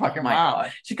that with your fucking mom.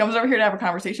 God. She comes over here to have a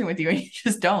conversation with you and you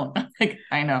just don't. Like,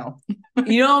 I know.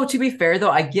 To be fair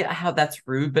though, I get how that's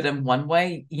rude, but in one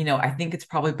way, I think it's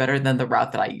probably better than the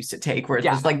route that I used to take, where it's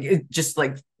just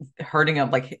like hurting him,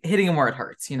 like hitting him where it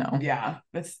hurts, Yeah,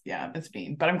 it's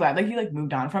mean. But I'm glad like you like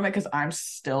moved on from it, because I'm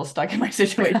still stuck in my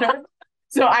situation.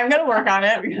 So I'm gonna work on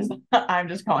it, because I'm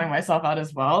just calling myself out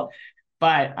as well.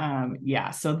 But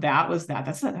so that was that.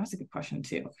 That was a good question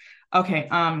too. Okay.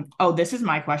 This is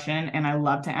my question, and I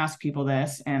love to ask people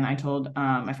this. And I told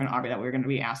my friend Aubrey that I was gonna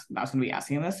be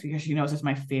asking this, because she knows it's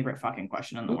my favorite fucking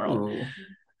question in the world.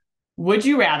 Would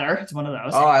you rather? It's one of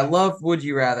those. Oh, I love would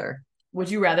you rather. Would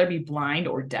you rather be blind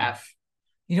or deaf?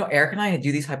 Eric and I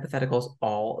do these hypotheticals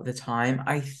all the time.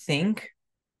 I think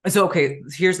so. Okay,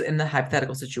 here's in the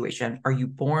hypothetical situation: are you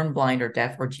born blind or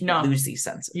deaf, or do you lose these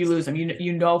senses? You lose them.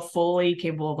 You know, fully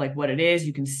capable of like what it is.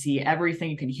 You can see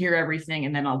everything. You can hear everything,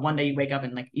 and then one day you wake up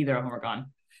and like either of them are gone.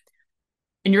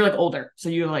 And you're like older, so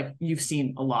you've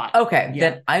seen a lot. Okay,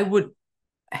 then I would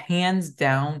hands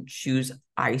down choose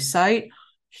eyesight.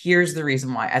 Here's the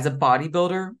reason why. As a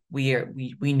bodybuilder,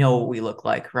 we know what we look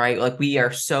like, right? Like we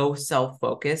are so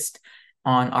self-focused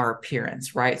on our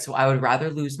appearance, right? So I would rather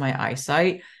lose my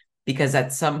eyesight, because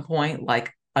at some point,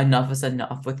 like enough is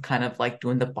enough with kind of like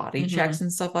doing the body checks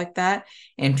and stuff like that.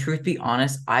 And truth be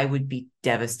honest, I would be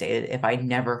devastated if I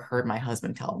never heard my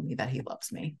husband tell me that he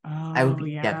loves me. I would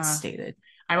be devastated.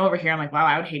 I'm over here. I'm like, wow,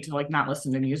 I would hate to like not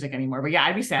listen to music anymore. But yeah,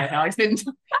 I'd be sad if Alex didn't.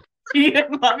 He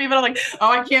didn't love me, but I'm like, oh,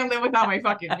 I can't live without my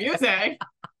fucking music.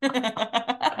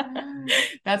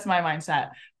 That's my mindset.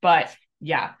 But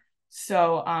yeah.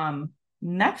 So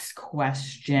next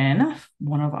question,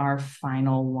 one of our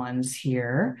final ones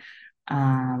here.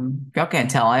 Y'all can't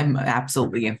tell I'm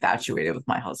absolutely infatuated with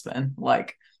my husband.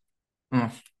 Like,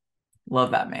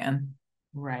 love that man.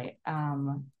 Right.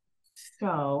 So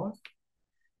oh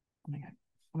my God,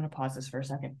 I'm gonna pause this for a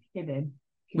second. Hey babe.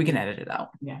 We can edit it out.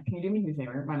 Yeah. Can you do me a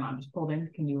favor? My mom just pulled in.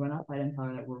 Can you run up? I didn't tell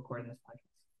her that we're recording this podcast.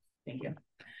 Thank you.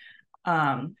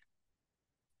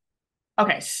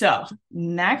 Okay. So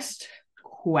next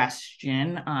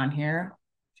question on here.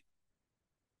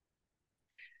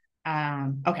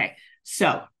 Okay.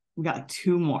 So we got like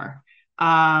two more.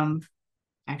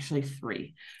 Actually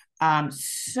three.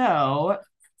 So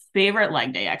favorite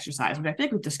leg day exercise, which I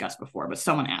think we've discussed before, but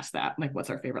someone asked that. Like, what's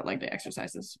our favorite leg day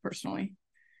exercises personally?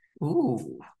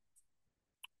 Ooh.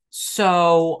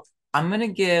 So I'm going to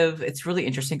give, it's really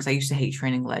interesting because I used to hate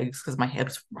training legs because my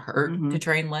hips hurt to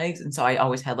train legs. And so I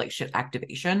always had like shit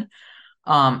activation.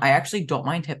 I actually don't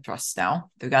mind hip thrusts now.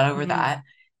 They got over that.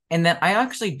 And then I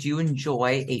actually do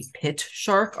enjoy a pit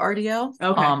shark RDL.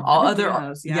 Okay. All other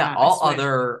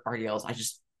RDLs,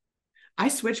 I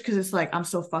switch because it's like I'm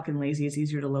so fucking lazy. It's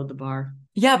easier to load the bar.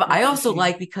 Yeah, but I also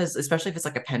like, because especially if it's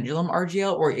like a pendulum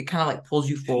RGL or it kind of like pulls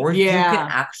you forward, you can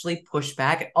actually push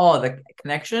back. Oh, the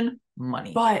connection,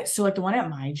 money. But so like the one at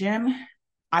my gym,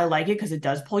 I like it because it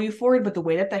does pull you forward, but the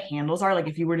way that the handles are, like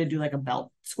if you were to do like a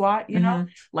belt squat,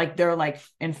 like they're like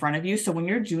in front of you. So when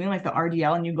you're doing like the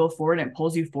RDL and you go forward and it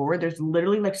pulls you forward, there's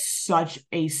literally like such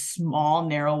a small,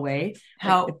 narrow way.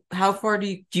 How far do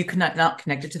you not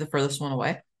connect it to the furthest one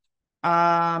away?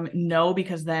 No,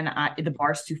 because then the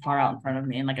bar's too far out in front of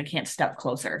me and like I can't step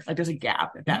closer. Like there's a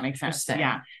gap, if that makes sense.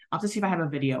 Yeah. I'll have to see if I have a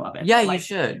video of it. Yeah, you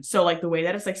should. So like the way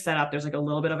that it's like set up, there's like a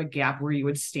little bit of a gap where you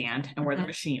would stand and where the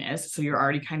machine is. So you're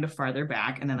already kind of farther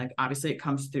back. And then like obviously it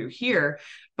comes through here.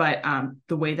 But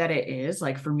the way that it is,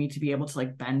 like for me to be able to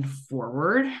like bend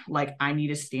forward, like I need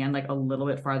to stand like a little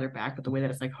bit farther back. But the way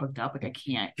that it's like hooked up, like I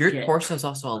can't. Your torso is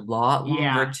also a lot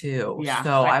longer too. Yeah.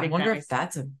 So I wonder if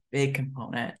that's a big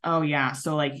component. Oh yeah.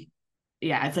 So like,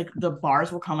 yeah, it's like the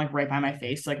bars will come like right by my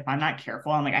face. So, like if I'm not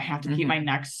careful, I'm like I have to keep my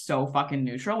neck so fucking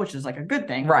neutral, which is like a good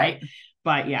thing, right?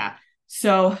 But yeah.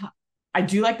 So I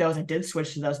do like those. I did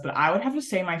switch to those, but I would have to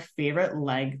say my favorite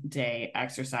leg day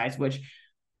exercise, which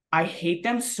I hate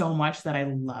them so much that I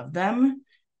love them.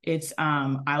 It's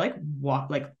I like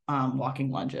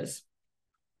walking lunges.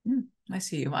 I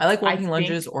see you. I like I walking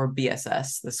lunges think or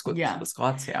BSS, yeah. the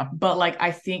squats. Yeah. But like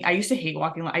I think I used to hate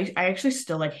walking. I actually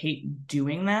still like hate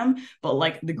doing them, but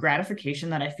like the gratification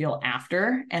that I feel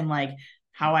after and like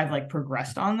how I've like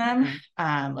progressed on them.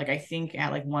 Like I think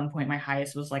at like one point my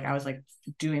highest was like I was like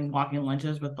doing walking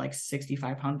lunges with like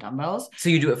 65-pound dumbbells. So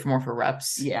you do it for more for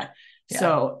reps. Yeah. Yeah.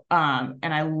 So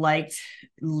and I liked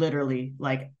literally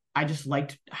like I just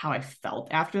liked how I felt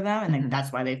after them. And like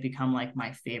that's why they've become like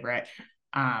my favorite.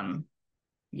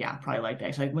 Yeah, probably like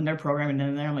that. So like when they're programming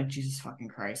in there, I'm like, Jesus fucking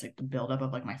Christ, like the buildup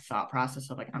of like my thought process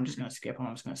of like, I'm just gonna skip them,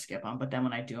 I'm just gonna skip them. But then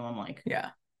when I do them, I'm like,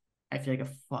 yeah, I feel like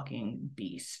a fucking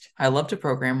beast. I love to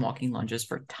program walking lunges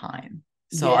for time.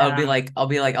 So Yeah.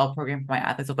 I'll program for my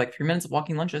athletes of like 3 minutes of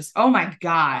walking lunges. Oh my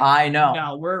God. I know.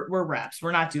 No, we're reps.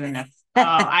 We're not doing that.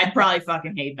 I'd probably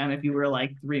fucking hate them if you were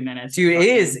like 3 minutes. Dude, fucking...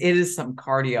 it is some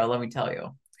cardio, let me tell you.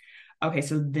 Okay,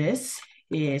 so this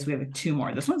is we have 2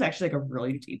 more. This one's actually like a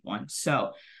really deep one.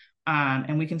 So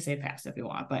and we can say past if you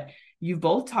want, but you've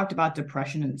both talked about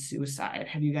depression and suicide.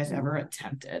 Have you guys ever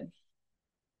attempted?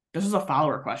 This is a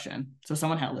follower question, so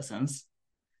someone that listens.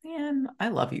 Man, I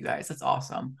love you guys. That's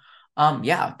awesome.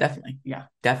 Yeah, definitely. Yeah,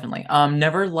 definitely.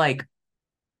 Never like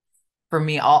for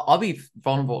me, I'll be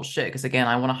vulnerable as shit because again,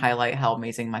 I want to highlight how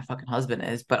amazing my fucking husband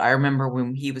is. But I remember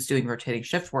when he was doing rotating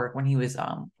shift work when he was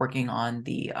working on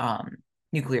the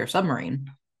nuclear submarine,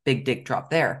 big dick drop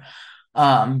there.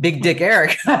 Big dick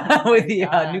Eric with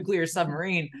the nuclear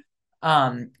submarine.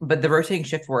 But the rotating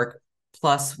shift work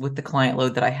plus with the client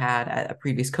load that I had at a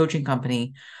previous coaching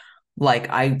company, like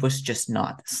I was just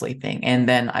not sleeping. And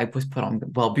then I was put on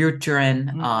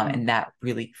Wellbutrin, and that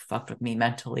really fucked with me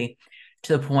mentally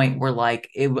to the point where like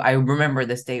I remember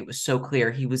this day, it was so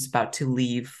clear. He was about to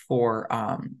leave for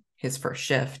his first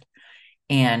shift.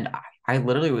 And I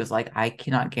literally was like, I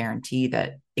cannot guarantee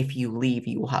that if you leave,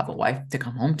 you will have a wife to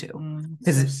come home to.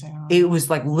 Because it was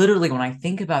like literally when I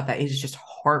think about that, it's just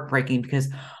heartbreaking because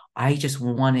I just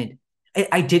wanted,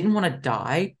 I didn't want to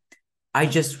die. I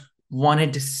just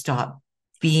wanted to stop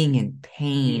being in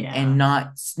pain and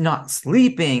not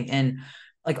sleeping and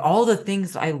like all the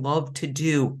things I love to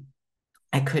do.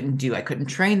 I couldn't do. I couldn't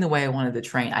train the way I wanted to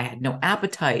train. I had no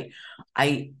appetite.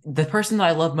 The person that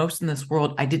I love most in this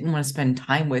world, I didn't want to spend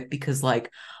time with because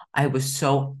like I was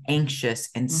so anxious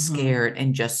and scared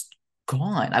and just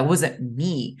gone. I wasn't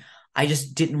me. I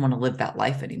just didn't want to live that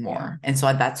life anymore. And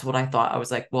so that's what I thought. I was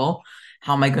like, well,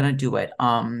 how am I going to do it?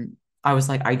 I was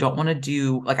like, I don't want to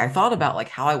do like I thought about like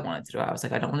how I wanted to do it. I was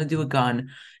like, I don't want to do a gun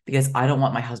because I don't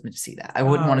want my husband to see that. I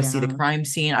wouldn't want to see the crime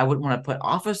scene. I wouldn't want to put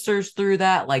officers through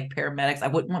that, like paramedics. I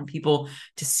wouldn't want people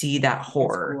to see that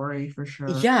horror. It's gory for sure.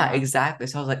 Yeah, exactly.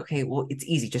 So I was like, okay, well, it's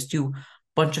easy. Just do a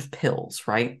bunch of pills,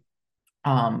 right?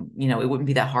 It wouldn't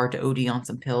be that hard to OD on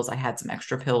some pills. I had some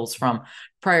extra pills from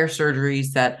prior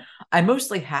surgeries that I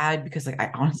mostly had because like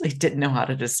I honestly didn't know how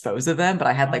to dispose of them, but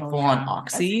I had like full on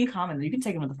oxy. That's common. You can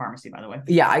take them to the pharmacy, by the way.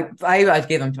 Yeah, I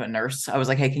gave them to a nurse. I was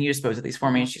like, hey, can you dispose of these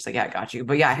for me? And she's like, yeah, I got you.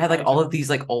 But yeah, I had like all of these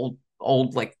like old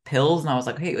like pills, and I was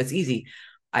like, hey, it's easy.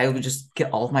 I would just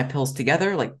get all of my pills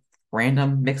together, like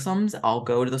random mix-ems. I'll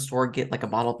go to the store, get like a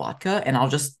bottle of vodka, and I'll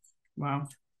just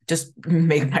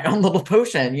make my own little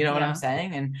potion, you know what I'm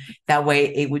saying? And that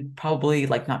way it would probably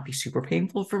like not be super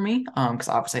painful for me. Because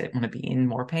obviously I didn't want to be in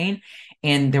more pain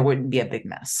and there wouldn't be a big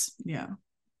mess. Yeah.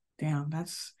 Damn,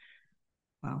 that's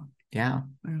wow. Yeah.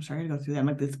 I'm sorry to go through that.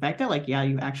 Like the fact that like, yeah,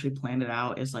 you actually planned it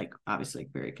out is like obviously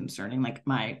like, very concerning. Like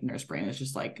my nurse brain is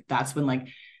just like, that's when like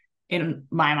in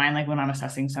my mind, like when I'm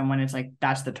assessing someone, it's like,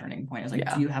 that's the turning point. It's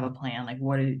like, do you have a plan? Like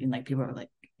what is, and like people are like,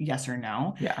 yes or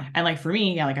no. Yeah. And like for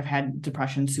me, like I've had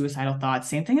depression, suicidal thoughts,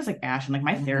 same thing as like Ash. And like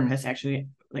my therapist actually,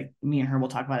 like me and her will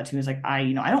talk about it too. Is like,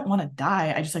 I don't want to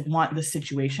die. I just like want the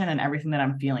situation and everything that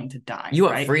I'm feeling to die. You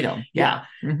want freedom. Yeah.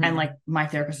 And like my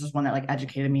therapist is one that like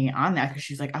educated me on that because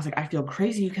she's like, I was like, I feel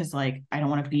crazy because like I don't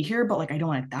want to be here, but like I don't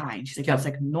want to die. And she's like, that's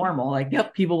like normal.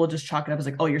 Like people will just chalk it up as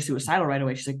like, oh, you're suicidal right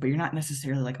away. She's like, but you're not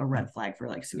necessarily like a red flag for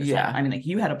like suicide. Yeah. I mean, like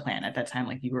you had a plan at that time,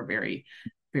 like you were very,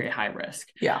 very high risk.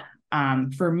 Yeah.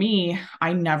 For me,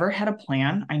 I never had a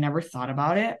plan. I never thought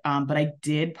about it. But I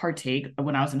did partake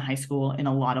when I was in high school in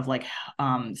a lot of like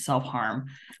self-harm.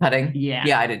 Cutting. Yeah.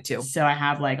 Yeah, I did too. So I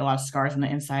have like a lot of scars on the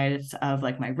insides of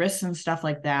like my wrists and stuff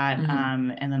like that.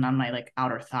 And then on my like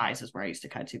outer thighs is where I used to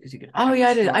cut too because you could. Oh yeah,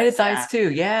 I did thighs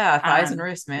too. Yeah, thighs and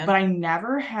wrists, man. But I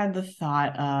never had the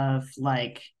thought of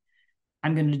like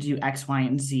I'm going to do X, Y,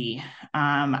 and Z.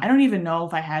 I don't even know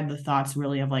if I had the thoughts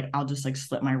really of like, I'll just like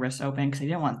slit my wrists open because I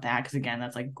didn't want that. Because again,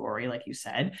 that's like gory, like you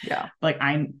said. Yeah. Like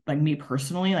I'm like me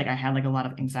personally, like I had like a lot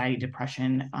of anxiety,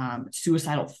 depression,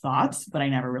 suicidal thoughts, but I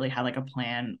never really had like a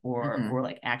plan or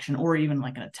like action or even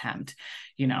like an attempt,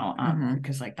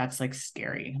 because like that's like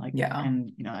scary. Like,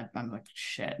 and I'm like,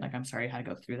 shit, like I'm sorry I had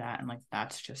to go through that. And like,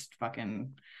 that's just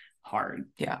fucking hard.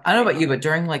 Yeah. I don't know about you, but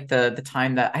during like the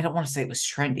time that I don't want to say it was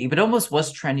trendy, but it almost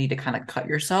was trendy to kind of cut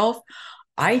yourself.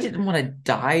 I didn't want to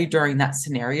die during that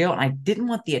scenario and I didn't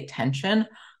want the attention.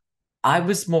 I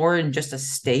was more in just a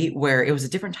state where it was a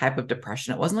different type of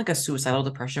depression. It wasn't like a suicidal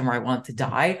depression where I wanted to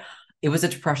die. It was a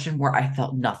depression where I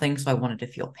felt nothing. So I wanted to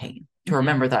feel pain to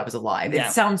remember that I was alive. Yeah.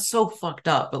 It sounds so fucked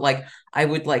up, but like I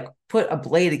would like put a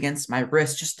blade against my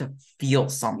wrist just to feel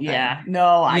something. Yeah.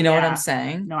 No, you know what I'm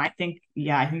saying? No, I think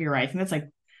you're right. I think that's like,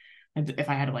 if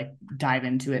I had to like dive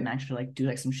into it and actually like do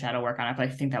like some shadow work on it, but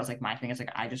I think that was like my thing. It's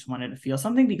like I just wanted to feel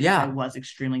something because I was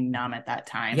extremely numb at that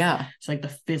time. Yeah. So like the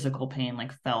physical pain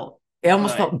like felt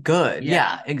almost felt good.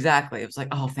 Yeah, exactly. It was like,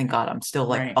 oh, thank God I'm still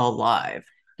like alive.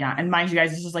 Yeah. And mind you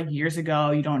guys, this is like years ago.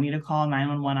 You don't need to call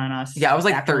 911 on us. Yeah, I was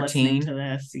like 13 to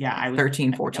this. Yeah, I was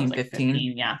 13, 14, like 15.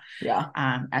 15. Yeah. Yeah.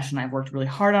 Ash and I have worked really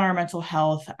hard on our mental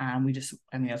health.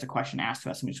 There's a question asked to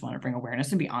us and we just want to bring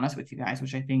awareness and be honest with you guys,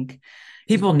 which I think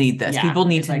people need this. Yeah, people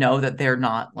need to know that they're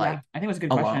not like I think it was a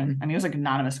good alone. question. I mean, it was like an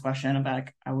anonymous question about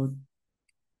like, I would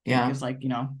think is like,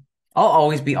 I'll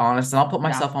always be honest and I'll put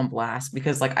myself on blast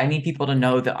because like I need people to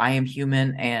know that I am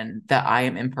human and that I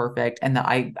am imperfect and that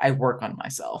I work on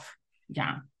myself.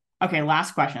 Yeah. Okay,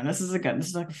 last question. This is like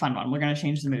a fun one. We're gonna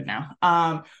change the mood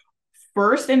now.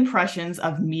 First impressions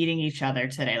of meeting each other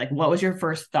today. Like, what was your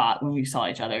first thought when we saw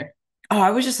each other? Oh,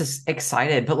 I was just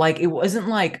excited, but like it wasn't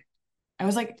like I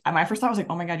was like, my first thought was like,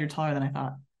 oh my God, you're taller than I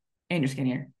thought. And you're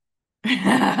skinnier.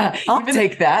 I'll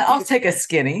take that. I'll take a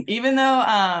skinny. Even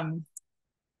though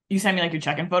you send me like your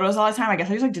check-in photos all the time, I guess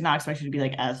I just like did not expect you to be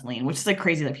like as lean, which is like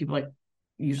crazy that people like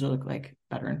usually look like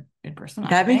better in person.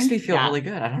 That makes me feel really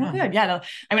good. I don't know. Good. Yeah. No,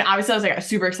 I mean, obviously I was like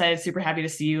super excited, super happy to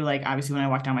see you. Like obviously when I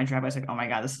walked down my drive, I was like, oh my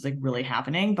God, this is like really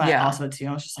happening. But also too,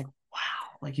 I was just like,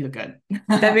 wow, like you look good.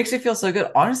 That makes me feel so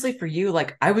good. Honestly, for you,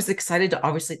 like I was excited to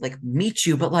obviously like meet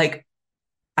you, but like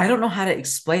I don't know how to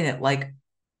explain it. Like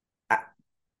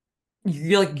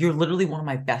you're literally one of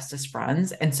my bestest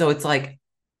friends. And so it's like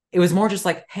it was more just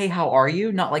like, hey, how are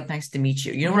you? Not like nice to meet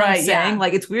you. You know what I'm saying? Yeah.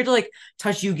 Like it's weird to like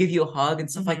touch you, give you a hug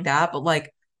and stuff like that, but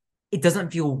like it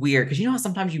doesn't feel weird because you know how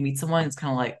sometimes you meet someone, it's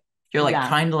kind of like you're like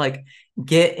trying to like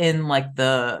get in like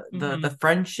the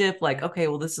friendship, like, okay,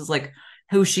 well, this is like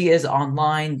who she is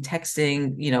online,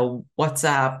 texting,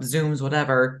 WhatsApp, Zooms,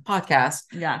 whatever, podcast.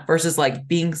 Yeah. Versus like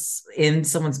being in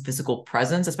someone's physical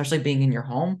presence, especially being in your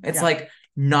home. It's like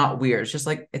not weird. It's just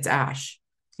like it's Ash.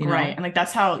 You know? Right. And like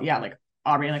that's how, like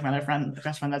Aubrey, like my other friend,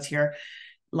 best friend that's here,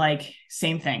 like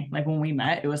same thing. Like when we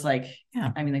met, it was like,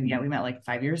 I mean, like, we met like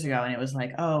 5 years ago and it was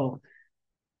like, oh,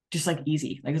 just like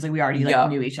easy. Like it's like we already like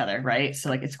knew each other, right? So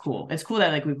like it's cool. It's cool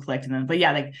that like we've clicked and then, but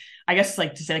yeah, like I guess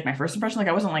like to say like my first impression, like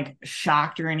I wasn't like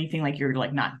shocked or anything, like you're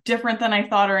like not different than I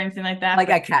thought or anything like that. Like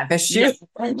I catfished you.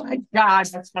 Oh my God,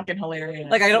 that's fucking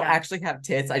hilarious. Like I don't actually have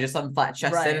tits. I just am flat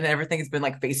chested and everything's been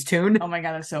like face tuned. Oh my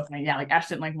God, that's so funny. Yeah, like Ash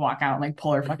didn't like walk out and like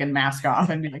pull her fucking mask off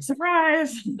and be like,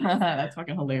 surprise. That's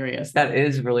fucking hilarious. That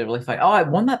is really, really funny. Oh,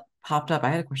 one that popped up. I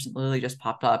had a question that literally just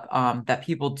popped up. That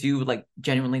people do like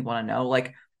genuinely want to know.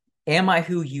 Like, am I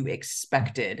who you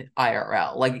expected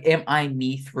IRL? Like, am I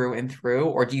me through and through,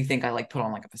 or do you think I like put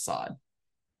on like a facade?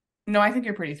 No, I think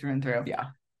you're pretty through and through. Yeah.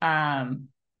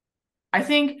 I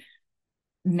think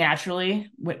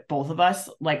naturally with both of us,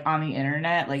 like on the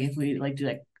internet, like if we like do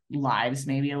like lives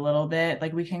maybe a little bit,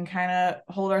 like we can kind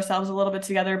of hold ourselves a little bit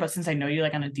together. But since I know you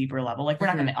like on a deeper level, like we're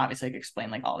not going to obviously like explain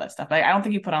like all that stuff. But I don't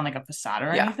think you put on like a facade or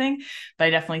anything. But I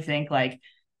definitely think like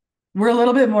we're a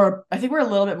little bit more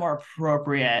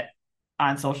appropriate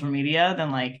on social media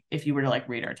than like if you were to like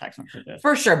read our text messages.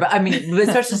 For sure. But I mean,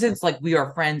 especially since like we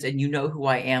are friends and you know who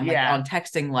I am, like on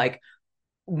texting, like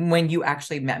when you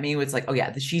actually met me, it's like, oh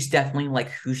yeah, she's definitely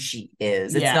like who she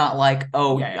is. It's not like,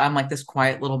 oh, I'm like this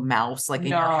quiet little mouse like in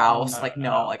your house.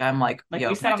 No, like I'm like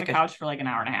we sat on the couch for like an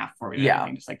hour and a half before we did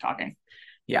anything, just like talking.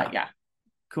 Yeah.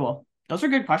 Cool. Those are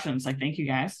good questions. Like, thank you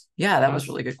guys. Yeah, that was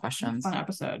really good questions. Fun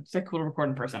episode. It's like cool to record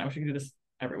in person. I wish we could do this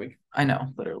every week. I know,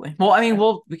 literally. Well, I mean,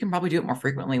 we can probably do it more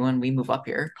frequently when we move up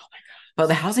here. Oh my God. But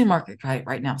the housing market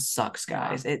right now sucks,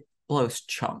 guys. It blows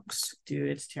chunks. Dude,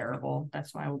 it's terrible.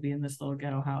 That's why we'll be in this little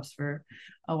ghetto house for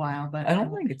a while. But I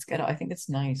don't think it's ghetto. I think it's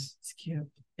nice. It's cute.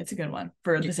 It's a good one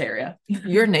for this area.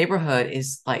 Your neighborhood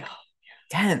is like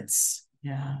dense.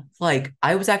 Yeah. Like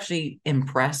I was actually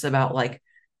impressed about like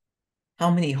how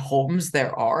many homes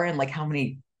there are and like how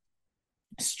many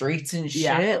streets and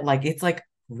Yeah. shit. Like it's like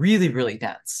really, really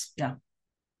dense. Yeah.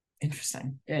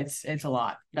 Interesting. It's a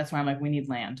lot. That's why I'm like, we need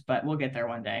land, but we'll get there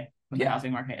one day when the Yeah.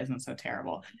 housing market isn't so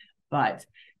terrible. But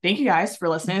thank you guys for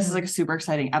listening. This is like a super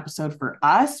exciting episode for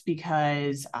us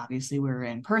because obviously we were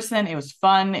in person. It was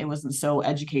fun. It wasn't so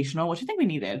educational, which I think we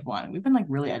needed one. We've been like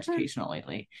really educational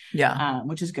lately, Yeah.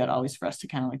 which is good always for us to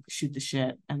kind of like shoot the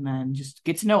shit and then just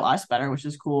get to know us better, which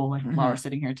is cool. Like while we're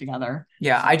sitting here together.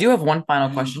 Yeah. I do have one final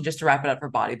question just to wrap it up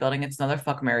for bodybuilding. It's another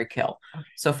fuck, marry, kill. Okay.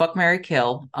 So fuck, marry,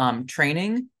 kill.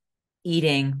 Training,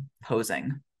 eating,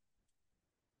 posing.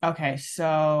 Okay,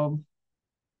 so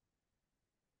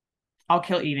I'll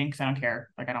kill eating because I don't care.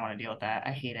 Like I don't want to deal with that.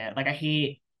 I hate it. Like I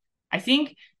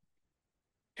think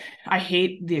I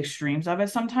hate the extremes of it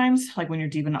sometimes. Like when you're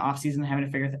deep in the off season having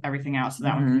to figure everything out so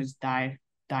that one can just die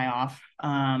off.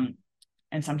 And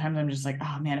sometimes I'm just like,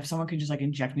 oh man, if someone could just like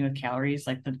inject me with calories,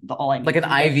 like the all I need Like an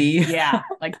IV. yeah,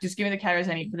 like just give me the calories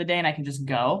I need for the day and I can just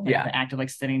go. Like Yeah. the act of like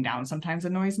sitting down sometimes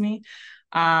annoys me.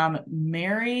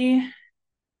 Mary,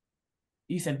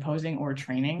 you said posing or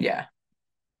training. Yeah.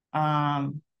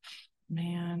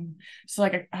 Man, so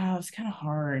like it's kind of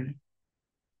hard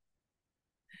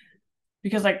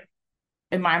because like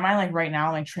in my mind, like right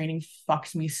now, like training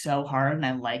fucks me so hard and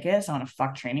I like it. So I want to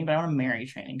fuck training, but I want to marry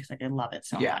training because like I love it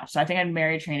so much. So I think I'd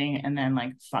marry training and then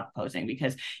like fuck posing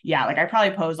because yeah, like I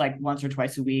probably pose like once or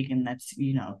twice a week and that's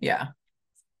Yeah.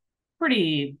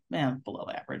 pretty below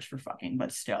average for fucking,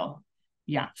 but still.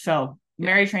 Yeah. So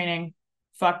marry training,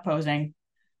 fuck posing,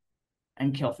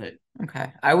 and kill food.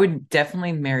 Okay. I would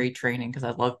definitely marry training because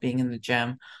I love being in the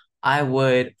gym. I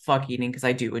would fuck eating because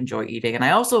I do enjoy eating. And I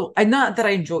not that I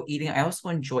enjoy eating, I also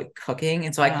enjoy cooking.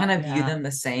 And so I kind of view them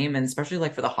the same. And especially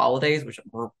like for the holidays, which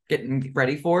we're getting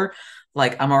ready for,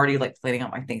 like I'm already like planning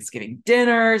out my Thanksgiving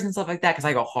dinners and stuff like that because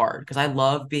I go hard because I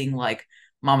love being like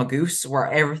Mama Goose where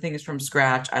everything is from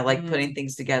scratch. I like putting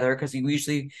things together because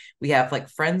we have like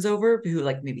friends over who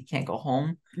like maybe can't go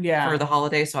home for the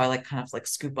holiday. So I like kind of like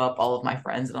scoop up all of my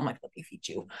friends and I'm like, let me feed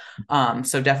you.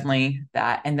 So definitely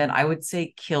that. And then I would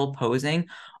say kill posing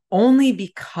only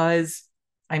because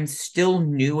I'm still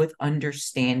new with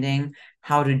understanding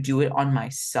how to do it on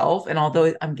myself. And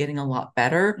although I'm getting a lot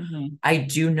better, I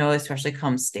do know, especially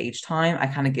come stage time, I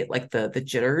kind of get like the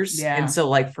jitters. Yeah. And so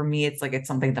like for me, it's like it's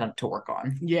something that I'm to work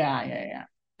on. Yeah.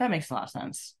 That makes a lot of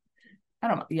sense. I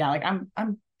don't know. Yeah, like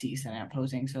I'm decent at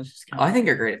posing, so it's just kind of. I think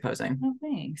you're great at posing. Oh,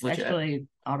 thanks. Legit. Actually,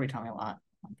 Aubrey taught me a lot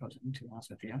on posing, to be honest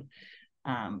with you.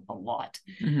 A lot.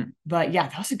 But yeah,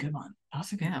 that was a good one. That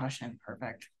was a good question.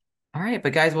 Perfect. All right,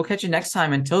 but guys, we'll catch you next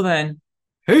time. Until then,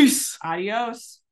 peace. Adios.